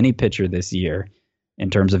xFIP of any pitcher this year, in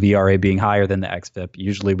terms of ERA being higher than the xFIP.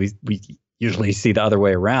 Usually we usually see the other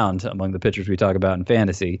way around among the pitchers we talk about in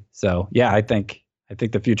fantasy. So yeah, I think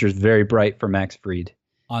the future is very bright for Max Fried.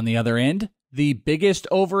 On the other end, the biggest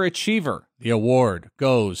overachiever. The award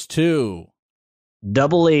goes to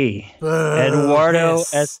Double E, Eduardo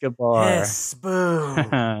Escobar. Yes, boo.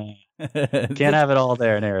 Can't have it all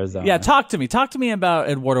there in Arizona. Yeah, talk to me about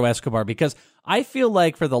Eduardo Escobar, because I feel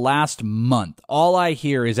like for the last month, all I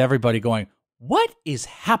hear is everybody going, what is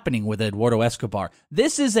happening with Eduardo Escobar?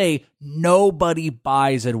 This is a nobody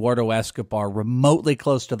buys Eduardo Escobar remotely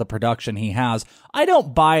close to the production he has. I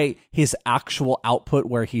don't buy his actual output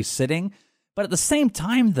where he's sitting, but at the same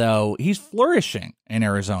time, though, he's flourishing in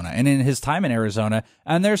Arizona and in his time in Arizona,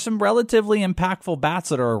 and there's some relatively impactful bats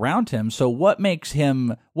that are around him. So what makes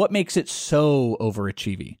it so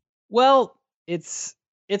overachieving? Well, it's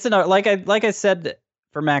like I said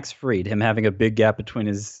for Max Fried, him having a big gap between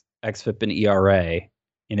his xFIP and ERA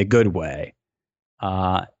in a good way.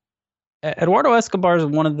 Eduardo Escobar is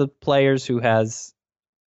one of the players who has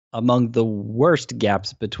among the worst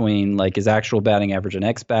gaps between like his actual batting average and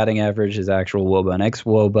X batting average, his actual WOBA and X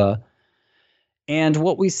WOBA. And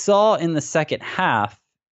what we saw in the second half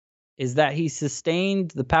is that he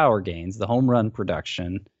sustained the power gains, the home run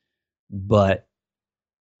production, but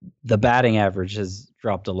the batting average has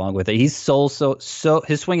dropped along with it. He's so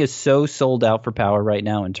his swing is so sold out for power right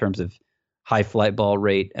now in terms of high flight ball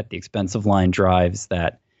rate at the expense of line drives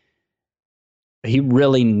that he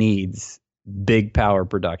really needs big power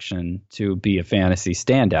production to be a fantasy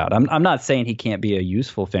standout. I'm not saying he can't be a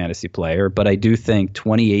useful fantasy player, but I do think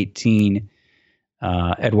 2018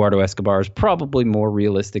 Eduardo Escobar is probably more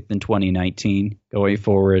realistic than 2019 going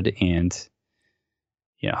forward. And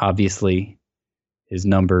obviously his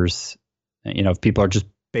numbers, if people are just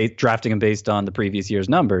drafting him based on the previous year's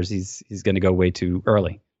numbers, he's going to go way too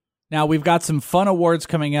early. Now, we've got some fun awards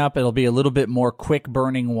coming up. It'll be a little bit more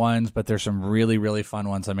quick-burning ones, but there's some really, really fun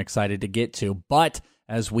ones I'm excited to get to. But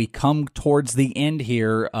as we come towards the end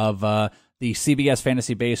here of the CBS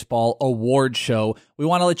Fantasy Baseball Award Show, we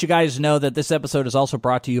want to let you guys know that this episode is also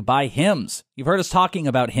brought to you by Hims. You've heard us talking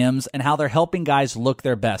about Hims and how they're helping guys look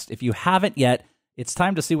their best. If you haven't yet, it's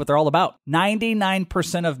time to see what they're all about.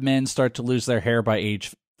 99% of men start to lose their hair by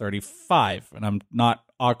age 35, and I'm not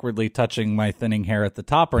awkwardly touching my thinning hair at the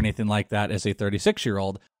top or anything like that as a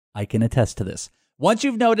 36-year-old. I can attest to this. Once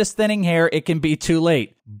you've noticed thinning hair, it can be too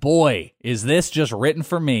late. Boy, is this just written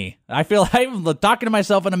for me. I feel like I'm talking to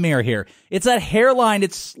myself in a mirror here. It's that hairline.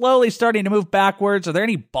 It's slowly starting to move backwards. Are there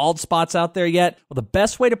any bald spots out there yet? Well, the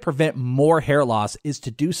best way to prevent more hair loss is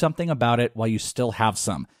to do something about it while you still have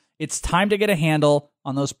some. It's time to get a handle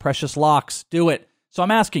on those precious locks. Do it. So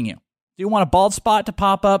I'm asking you, do you want a bald spot to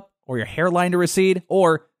pop up or your hairline to recede,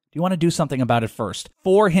 or do you want to do something about it first?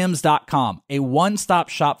 4hims.com, a one-stop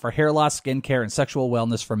shop for hair loss, skincare, and sexual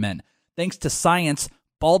wellness for men. Thanks to science,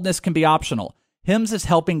 baldness can be optional. Hims is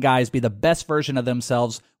helping guys be the best version of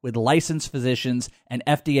themselves with licensed physicians and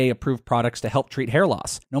FDA-approved products to help treat hair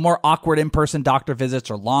loss. No more awkward in-person doctor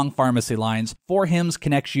visits or long pharmacy lines. 4Hims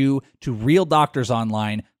connects you to real doctors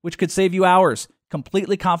online, which could save you hours,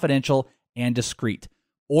 completely confidential and discreet.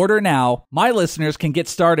 Order now. My listeners can get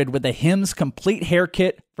started with the Hims Complete Hair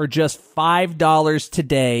Kit for just $5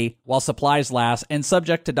 today while supplies last and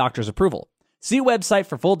subject to doctor's approval. See website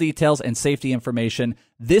for full details and safety information.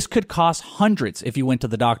 This could cost hundreds if you went to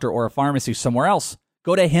the doctor or a pharmacy somewhere else.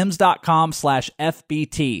 Go to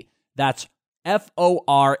hims.com/FBT. That's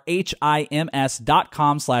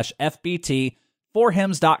FORHIMS.com/FBT.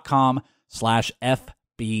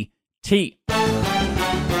 4hims.com/FBT.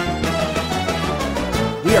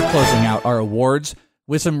 We are closing out our awards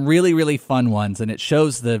with some really, really fun ones, and it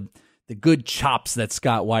shows the good chops that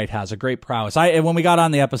Scott White has, a great prowess. When we got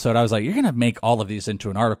on the episode, I was like, you're going to make all of these into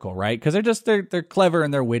an article, right? Because they're clever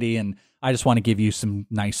and they're witty, and I just want to give you some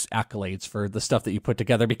nice accolades for the stuff that you put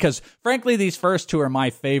together, because frankly, these first two are my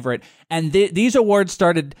favorite. And these awards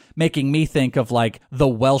started making me think of like the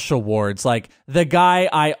Welsh Awards, like the guy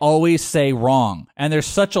I always say wrong. And there's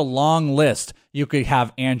such a long list. You could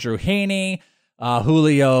have Andrew Haney,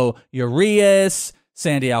 Julio Urias,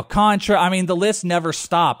 Sandy Alcantara. I mean, the list never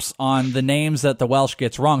stops on the names that the Welsh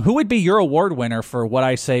gets wrong. Who would be your award winner for what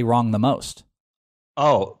I say wrong the most?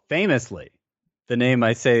 Oh, famously, the name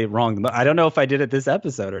I say wrong the most. I don't know if I did it this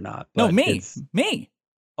episode or not. No, me.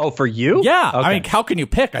 Oh, for you? Yeah. Okay. I mean, how can you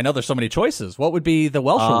pick? I know there's so many choices. What would be the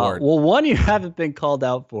Welsh award? Well, one you haven't been called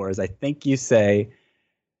out for is I think you say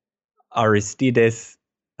Aristides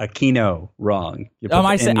Aquino wrong.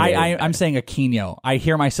 I'm saying Aquino. I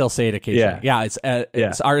hear myself say it occasionally. Yeah, it's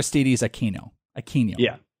Aristides Aquino. Aquino.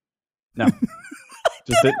 Yeah. No.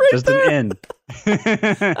 just an N.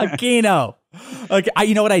 Aquino. Okay,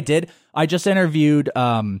 you know what I did? I just interviewed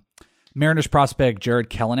Mariners prospect Jared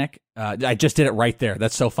Kelenic. I just did it right there.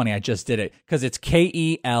 That's so funny. I just did it because it's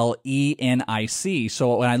Kelenic.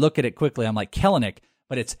 So when I look at it quickly, I'm like Kelenic,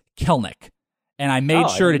 but it's Kelnick. And I made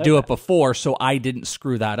sure to do it before so I didn't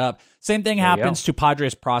screw that up. Same thing happens to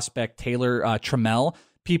Padres prospect Taylor Trammell.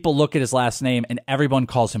 People look at his last name and everyone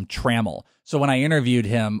calls him Trammell. So when I interviewed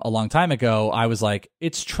him a long time ago, I was like,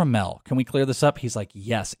 it's Trammell. Can we clear this up? He's like,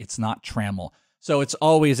 yes, it's not Trammell. So it's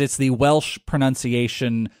the Welsh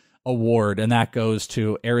pronunciation award, and that goes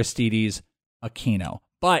to Aristides Aquino.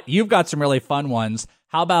 But you've got some really fun ones.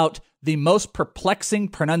 How about the most perplexing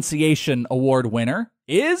pronunciation award winner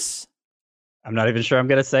is? I'm not even sure I'm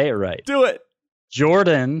going to say it right. Do it.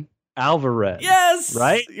 Jordan Alvarez. Yes.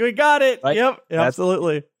 Right? We got it. Right? Yep.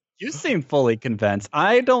 Absolutely. You seem fully convinced.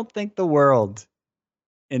 I don't think the world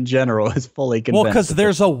in general is fully convinced. Well, because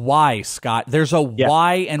there's a Y, Scott. There's a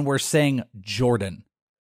Y, and we're saying Jordan.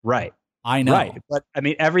 Right. I know. Right. But I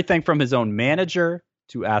mean, everything from his own manager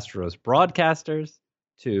to Astros broadcasters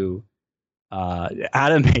to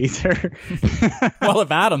Adam Hazer. Well,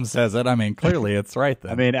 if Adam says it, I mean, clearly it's right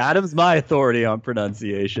then. I mean, Adam's my authority on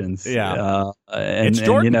pronunciations. Yeah. It's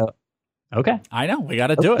Jordan. And, okay. I know. We got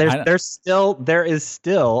to do it. There is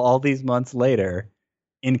still all these months later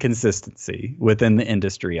inconsistency within the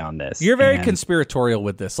industry on this. You're very conspiratorial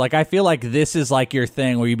with this. Like, I feel like this is like your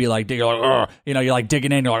thing where you'd be like, you're like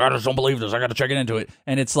digging in. You're like, I just don't believe this. I got to check it into it.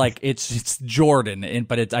 And it's like, it's Jordan,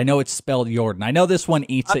 but I know it's spelled Jordan. I know this one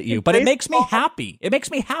eats at you, but it makes me happy. It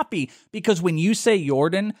makes me happy because when you say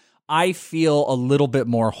Jordan, I feel a little bit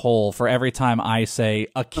more whole for every time I say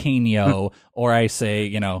Aquino or I say,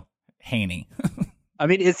 Haney. I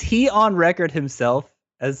mean, is he on record himself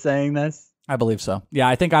as saying this? I believe so. Yeah,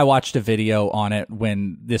 I think I watched a video on it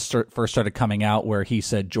when this first started coming out where he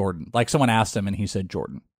said Jordan. Like someone asked him and he said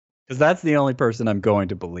Jordan. Because that's the only person I'm going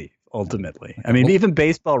to believe, ultimately. I mean, even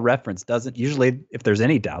Baseball Reference doesn't usually, if there's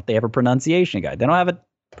any doubt, they have a pronunciation guide. They don't have a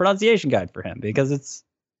pronunciation guide for him because it's...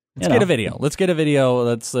 Let's get a video. Let's get a video.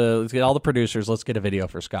 Let's get all the producers. Let's get a video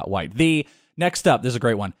for Scott White. The next up, this is a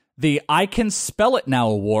great one. The I Can Spell It Now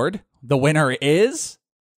award. The winner is...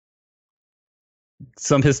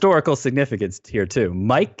 Some historical significance here, too.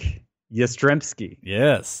 Mike Yastrzemski.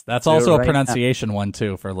 Yes, that's also a pronunciation one,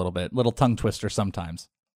 too, for a little bit. Little tongue twister sometimes.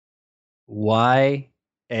 Y-A-S?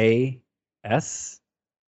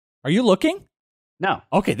 Are you looking? No.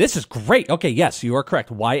 Okay, this is great. Okay, yes, you are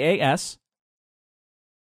correct. Y-A-S.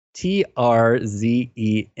 T-R-Z-E-M-S-K-I.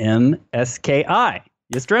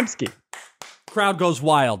 Yastrzemski. Crowd goes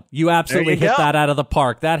wild. You absolutely hit that out of the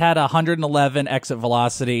park. That had 111 exit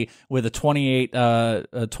velocity with a 28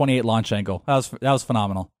 launch angle. That was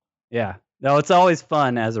phenomenal. Yeah. No, it's always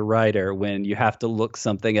fun as a writer when you have to look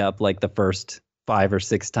something up like the first 5 or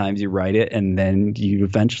 6 times you write it, and then you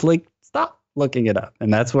eventually stop looking it up.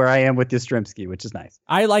 And that's where I am with Yastrzemski, which is nice.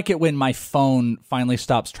 I like it when my phone finally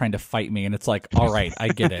stops trying to fight me, and it's like, all right, I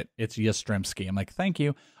get it. It's Yastrzemski. I'm like, thank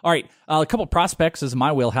you. All right, a couple prospects is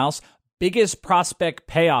my wheelhouse. Biggest prospect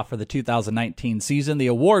payoff for the 2019 season. The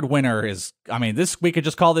award winner is, we could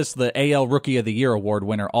just call this the AL Rookie of the Year award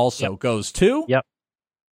winner also goes to... Yep.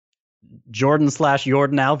 Jordan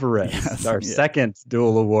Alvarez, our second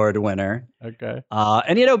dual award winner. Okay.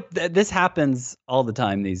 And, this happens all the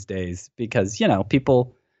time these days because,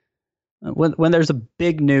 people, when there's a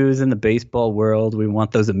big news in the baseball world, we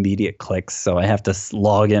want those immediate clicks. So I have to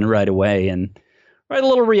log in right away and write a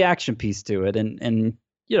little reaction piece to it. And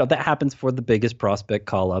that happens for the biggest prospect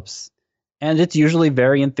call-ups. And it's usually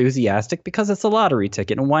very enthusiastic because it's a lottery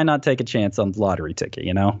ticket. And why not take a chance on the lottery ticket?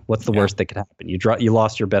 What's the worst that could happen? You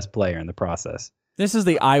lost your best player in the process. This is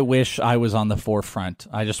the I wish I was on the forefront.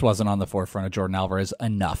 I just wasn't on the forefront of Jordan Alvarez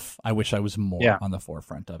enough. I wish I was more on the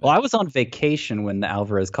forefront of it. Well, I was on vacation when the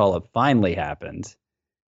Alvarez call-up finally happened.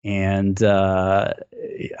 And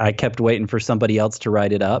I kept waiting for somebody else to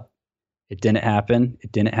write it up. It didn't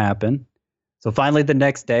happen. So finally the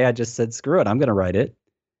next day I just said, screw it, I'm going to write it.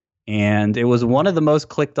 And it was one of the most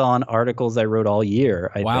clicked on articles I wrote all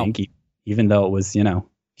year, I think, even though it was, a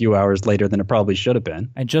few hours later than it probably should have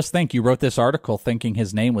been. And just think, you wrote this article thinking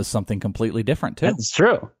his name was something completely different, too. That's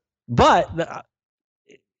true. But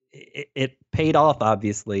it paid off,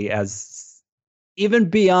 obviously, as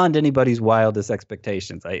even beyond anybody's wildest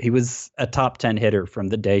expectations. He was a top 10 hitter from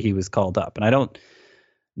the day he was called up. And I don't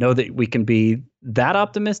know that we can be that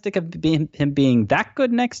optimistic of him being that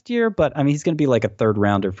good next year, but I mean, he's going to be like a third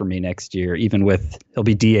rounder for me next year, even with he'll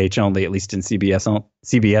be DH only, at least in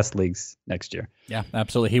CBS leagues next year. Yeah,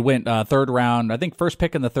 absolutely. He went third round, I think first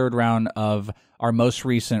pick in the third round of our most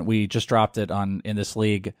recent. We just dropped it in this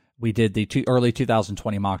league. We did the early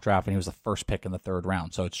 2020 mock draft, and he was the first pick in the third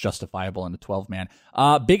round, so it's justifiable in a 12-man.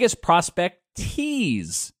 Biggest prospect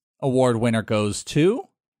tease award winner goes to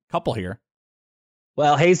a couple here.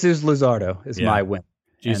 Well, Jesus Luzardo is my win.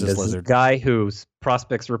 Jesus Lizard. Guy whose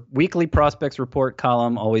weekly prospects report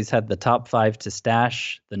column always had the top 5 to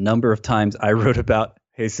stash. The number of times I wrote about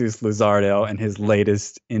Jesus Luzardo and his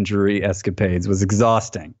latest injury escapades was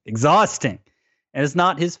exhausting. Exhausting. And it's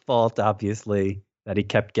not his fault, obviously, that he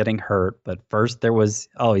kept getting hurt. But first there was,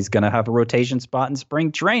 he's going to have a rotation spot in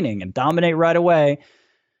spring training and dominate right away.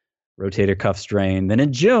 Rotator cuff strain. Then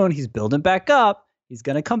in June, he's building back up. He's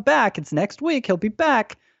going to come back. It's next week. He'll be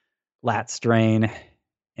back. Lat strain.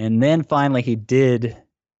 And then finally he did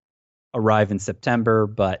arrive in September,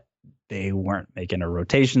 but they weren't making a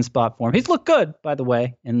rotation spot for him. He's looked good, by the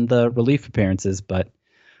way, in the relief appearances, but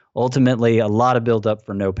ultimately a lot of build-up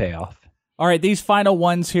for no payoff. All right, these final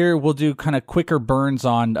ones here, we'll do kind of quicker burns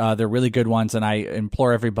on. They're really good ones, and I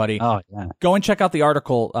implore everybody, go and check out the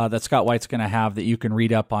article that Scott White's going to have that you can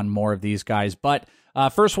read up on more of these guys. But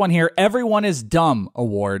first one here, Everyone is Dumb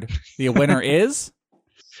Award. The winner is?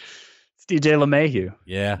 It's DJ LeMahieu.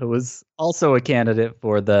 Yeah. Who was also a candidate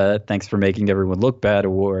for the Thanks for Making Everyone Look Bad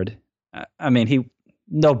award. I mean,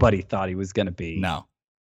 nobody thought he was going to be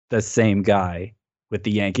the same guy with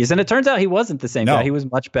the Yankees. And it turns out he wasn't the same guy. He was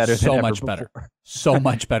much better than ever before. So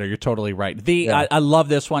much better. You're totally right. I love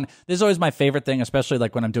this one. This is always my favorite thing, especially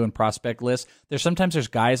like when I'm doing prospect lists. Sometimes there's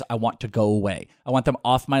guys I want to go away. I want them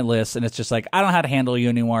off my list, and it's just like, I don't know how to handle you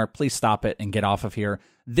anymore. Please stop it and get off of here.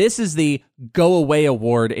 This is the Go Away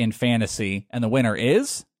Award in fantasy, and the winner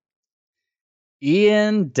is?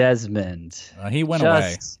 Ian Desmond. He went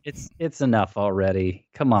away. It's enough already.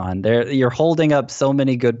 Come on, you're holding up so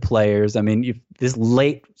many good players. I mean, this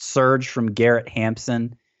late surge from Garrett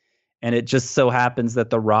Hampson, and it just so happens that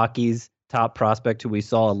the Rockies' top prospect, who we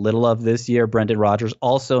saw a little of this year, Brendan Rodgers,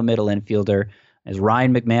 also a middle infielder. Is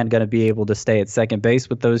Ryan McMahon going to be able to stay at second base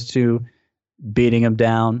with those two beating him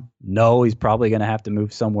down? No, he's probably going to have to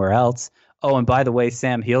move somewhere else. Oh, and by the way,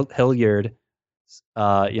 Sam Hilliard,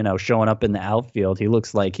 showing up in the outfield, he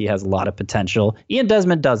looks like he has a lot of potential. Ian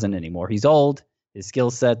Desmond doesn't anymore. He's old. His skill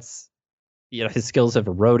sets, his skills have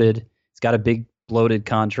eroded. He's got a big bloated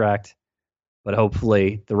contract, but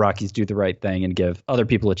hopefully the Rockies do the right thing and give other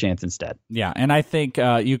people a chance instead. Yeah, and I think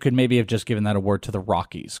you could maybe have just given that award to the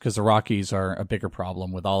Rockies, because the Rockies are a bigger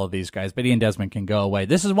problem with all of these guys, but Ian Desmond can go away.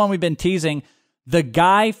 This is one we've been teasing. The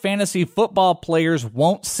Guy Fantasy Football Players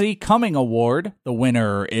Won't See Coming Award. The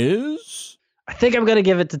winner is? I think I'm going to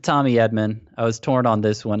give it to Tommy Edman. I was torn on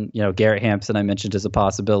this one. Garrett Hampson I mentioned is a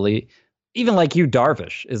possibility. Even like you,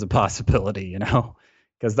 Darvish is a possibility,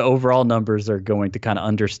 because the overall numbers are going to kind of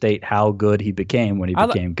understate how good he became when he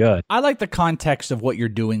became good. I like the context of what you're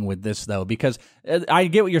doing with this, though, because I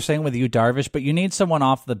get what you're saying with you, Darvish, but you need someone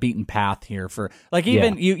off the beaten path here for, like,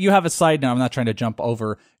 even you have a side note. I'm not trying to jump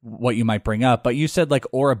over what you might bring up, but you said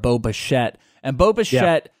or a Bo Bichette, and Bo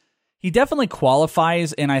Bichette, he definitely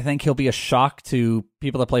qualifies, and I think he'll be a shock to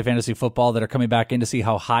people that play fantasy football that are coming back in to see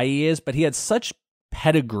how high he is, but he had such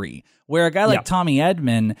pedigree, where a guy like Tommy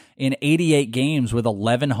Edman in 88 games with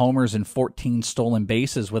 11 homers and 14 stolen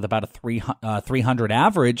bases with about a 300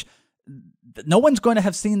 average, no one's going to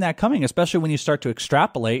have seen that coming, especially when you start to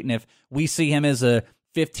extrapolate. And if we see him as a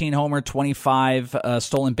 15 homer, 25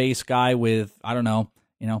 stolen base guy with,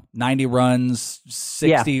 90 runs,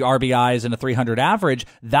 60 RBIs, and a 300 average,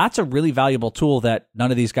 that's a really valuable tool that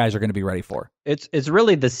none of these guys are going to be ready for. It's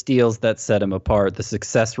really the steals that set him apart, the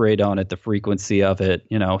success rate on it, the frequency of it.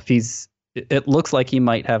 If it looks like he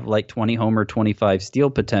might have like 20 homer, 25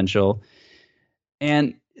 steal potential,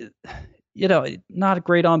 and not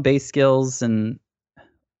great on base skills, and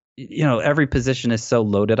every position is so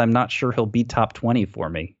loaded. I'm not sure he'll be top 20 for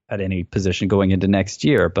me at any position going into next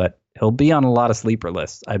year, but he'll be on a lot of sleeper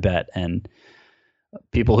lists, I bet. And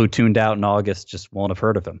people who tuned out in August just won't have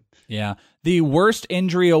heard of him. Yeah. The worst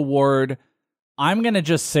injury award, I'm going to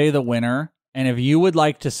just say the winner. And if you would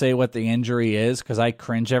like to say what the injury is, because I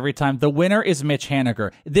cringe every time, the winner is Mitch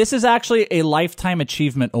Haniger. This is actually a Lifetime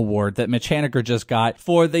Achievement Award that Mitch Haniger just got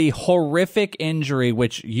for the horrific injury,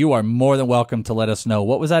 which you are more than welcome to let us know.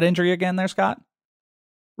 What was that injury again there, Scott?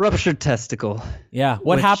 Ruptured testicle. Yeah.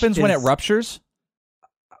 What happens when it ruptures?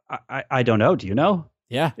 I don't know. Do you know?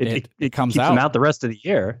 Yeah, it comes keeps out. him out the rest of the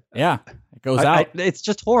year. Yeah, it goes out. It's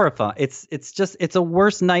just horrifying. It's a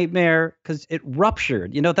worse nightmare because it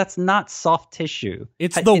ruptured. That's not soft tissue.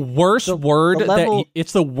 It's the worst word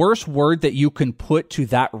that you can put to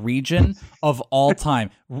that region of all time.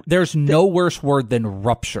 There's no worse word than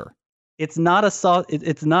rupture. It's not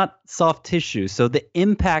soft tissue. So the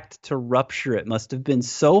impact to rupture it must have been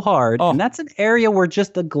so hard. And that's an area where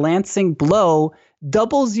just a glancing blow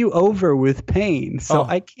doubles you over with pain. So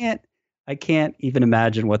I can't even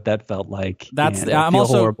imagine what that felt like. I feel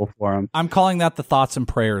horrible for him. I'm calling that the Thoughts and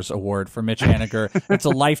Prayers Award for Mitch Haniger. It's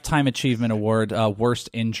a Lifetime Achievement Award,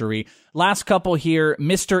 worst injury. Last couple here,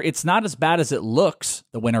 Mr. It's Not As Bad As It Looks.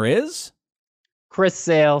 The winner is? Chris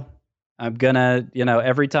Sale. I'm gonna,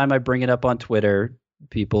 every time I bring it up on Twitter,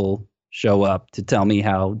 people show up to tell me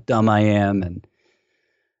how dumb I am and,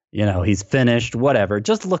 he's finished, whatever.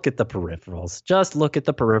 Just look at the peripherals. Look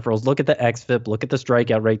at the XFIP, look at the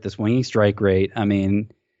strikeout rate, the swinging strike rate. I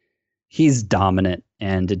mean, he's dominant,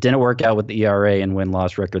 and it didn't work out with the ERA and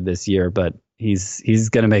win-loss record this year, but he's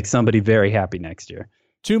going to make somebody very happy next year.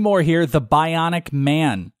 Two more here. The Bionic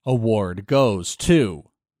Man Award goes to...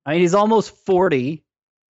 he's almost 40,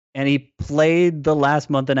 and he played the last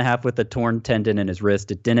month and a half with a torn tendon in his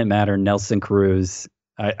wrist. It didn't matter. Nelson Cruz.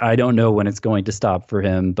 I don't know when it's going to stop for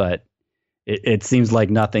him, but it seems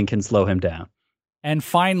like nothing can slow him down. And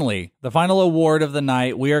finally, the final award of the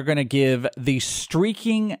night, we are going to give the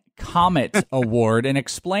Streaking Comet Award and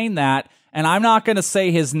explain that. And I'm not going to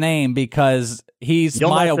say his name because he's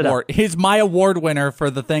my award winner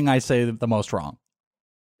for the thing I say the most wrong.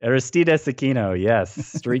 Aristides Aquino, yes.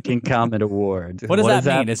 Streaking Comet Award. What does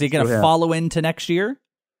that mean? Is he going to follow into next year?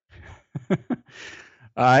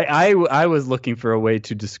 I was looking for a way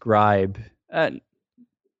to describe. I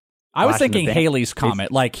was thinking Halley's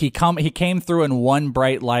Comet. Like he came through in one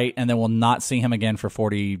bright light, and then we'll not see him again for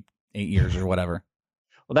 48 years or whatever.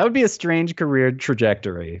 Well, that would be a strange career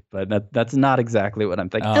trajectory, but that's not exactly what I'm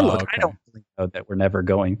thinking. And look, okay. I don't really know that we're never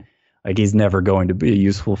going. He's never going to be a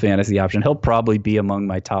useful fantasy option. He'll probably be among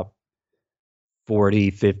my top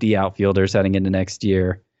 40, 50 outfielders heading into next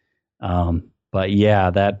year. But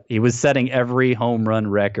yeah, that he was setting every home run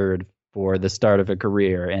record for the start of a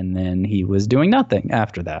career, and then he was doing nothing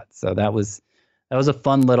after that. So that was a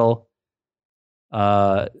fun little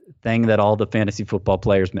thing that all the fantasy football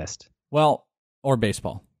players missed. Well, or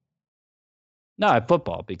baseball. No,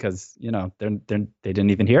 football, because they didn't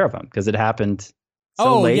even hear of him because it happened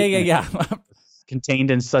so late. Yeah.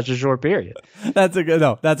 Contained in such a short period. That's a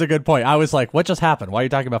good point. I was like, what just happened? Why are you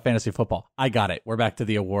talking about fantasy football? I got it. We're back to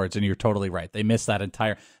the awards, and you're totally right. They missed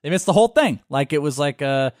they missed the whole thing. Like it was like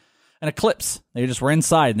an eclipse. They just were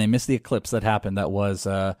inside, and they missed the eclipse that happened. That was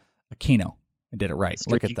Aquino. I did it right.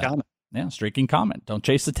 Look at that. Comet. Yeah, streaking comet. Don't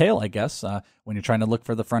chase the tail, I guess, when you're trying to look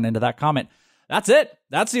for the front end of that comet. That's it.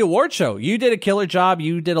 That's the award show. You did a killer job.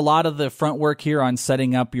 You did a lot of the front work here on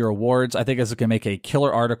setting up your awards. I think this is going to make a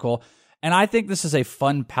killer article. And I think this is a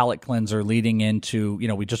fun palate cleanser leading into,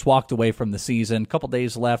 we just walked away from the season. A couple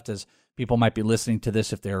days left as people might be listening to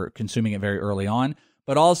this if they're consuming it very early on.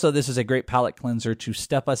 But also, this is a great palate cleanser to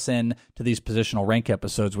step us in to these positional rank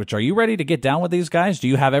episodes, which are you ready to get down with these guys? Do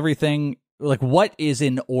you have everything? Like, what is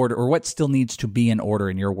in order or what still needs to be in order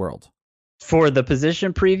in your world? For the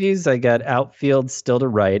position previews, I got outfield still to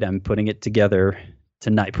write. I'm putting it together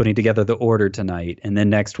tonight, putting together the order tonight. And then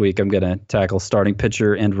next week, I'm going to tackle starting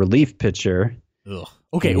pitcher and relief pitcher. Ugh.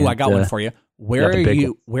 Okay, I got one for you. Where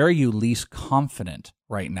are you least confident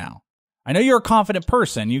right now? I know you're a confident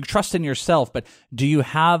person. You trust in yourself, but do you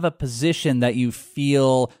have a position that you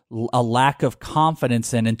feel a lack of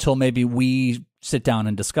confidence in until maybe we sit down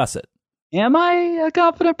and discuss it? Am I a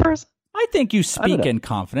confident person? I think you speak in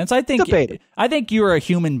confidence. I think you're a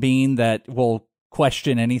human being that will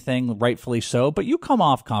question anything, rightfully so, but you come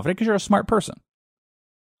off confident because you're a smart person.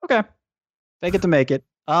 Okay. Take it to make it.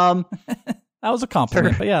 That was a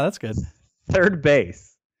compliment, but yeah, that's good. Third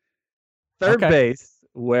base,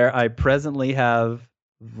 where I presently have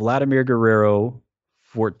Vladimir Guerrero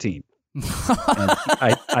 14th. And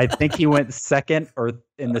I think he went second or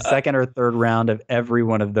in the second or third round of every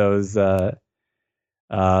one of those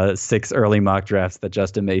 6 early mock drafts that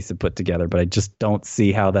Justin Mason put together, but I just don't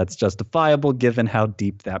see how that's justifiable given how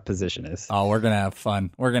deep that position is. Oh, we're going to have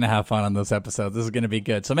fun. We're going to have fun on those episodes. This is going to be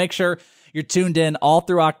good. So make sure you're tuned in all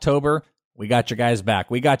through October. We got your guys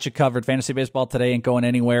back. We got you covered. Fantasy Baseball Today ain't going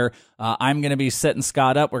anywhere. I'm going to be setting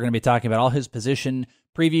Scott up. We're going to be talking about all his position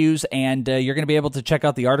previews, and you're going to be able to check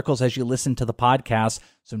out the articles as you listen to the podcast.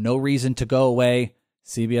 So no reason to go away.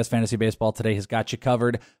 CBS Fantasy Baseball Today has got you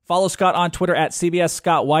covered. Follow Scott on Twitter at CBS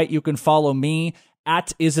Scott White. You can follow me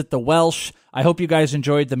at IsItTheWelsh. I hope you guys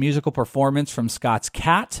enjoyed the musical performance from Scott's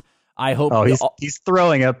cat. I hope. He's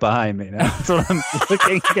throwing up behind me now. That's what I'm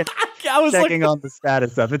looking at. Checking on the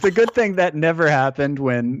status of. It's a good thing that never happened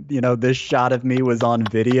when, this shot of me was on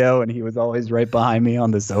video and he was always right behind me on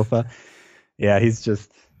the sofa. Yeah, he's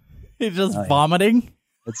just vomiting.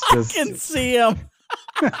 It's just, I can see him.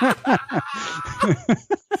 That's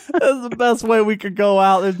the best way we could go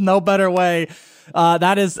out. There's no better way.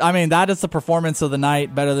 That is the performance of the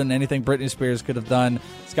night. Better than anything Britney Spears could have done.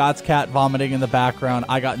 Scott's cat vomiting in the background.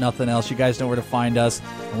 I got nothing else. You guys know where to find us.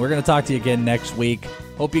 And we're going to talk to you again next week.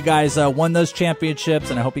 Hope you guys won those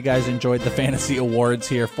championships, and I hope you guys enjoyed the fantasy awards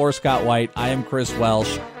here. For Scott White, I am Chris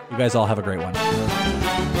Welsh. You guys all have a great one.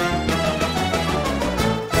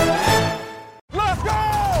 Let's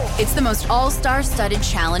go! It's the most all-star studded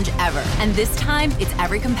challenge ever. And this time, it's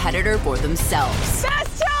every competitor for themselves.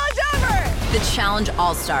 Best challenge ever! The Challenge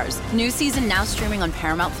All-Stars. New season now streaming on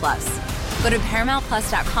Paramount+. Go to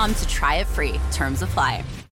ParamountPlus.com to try it free. Terms apply.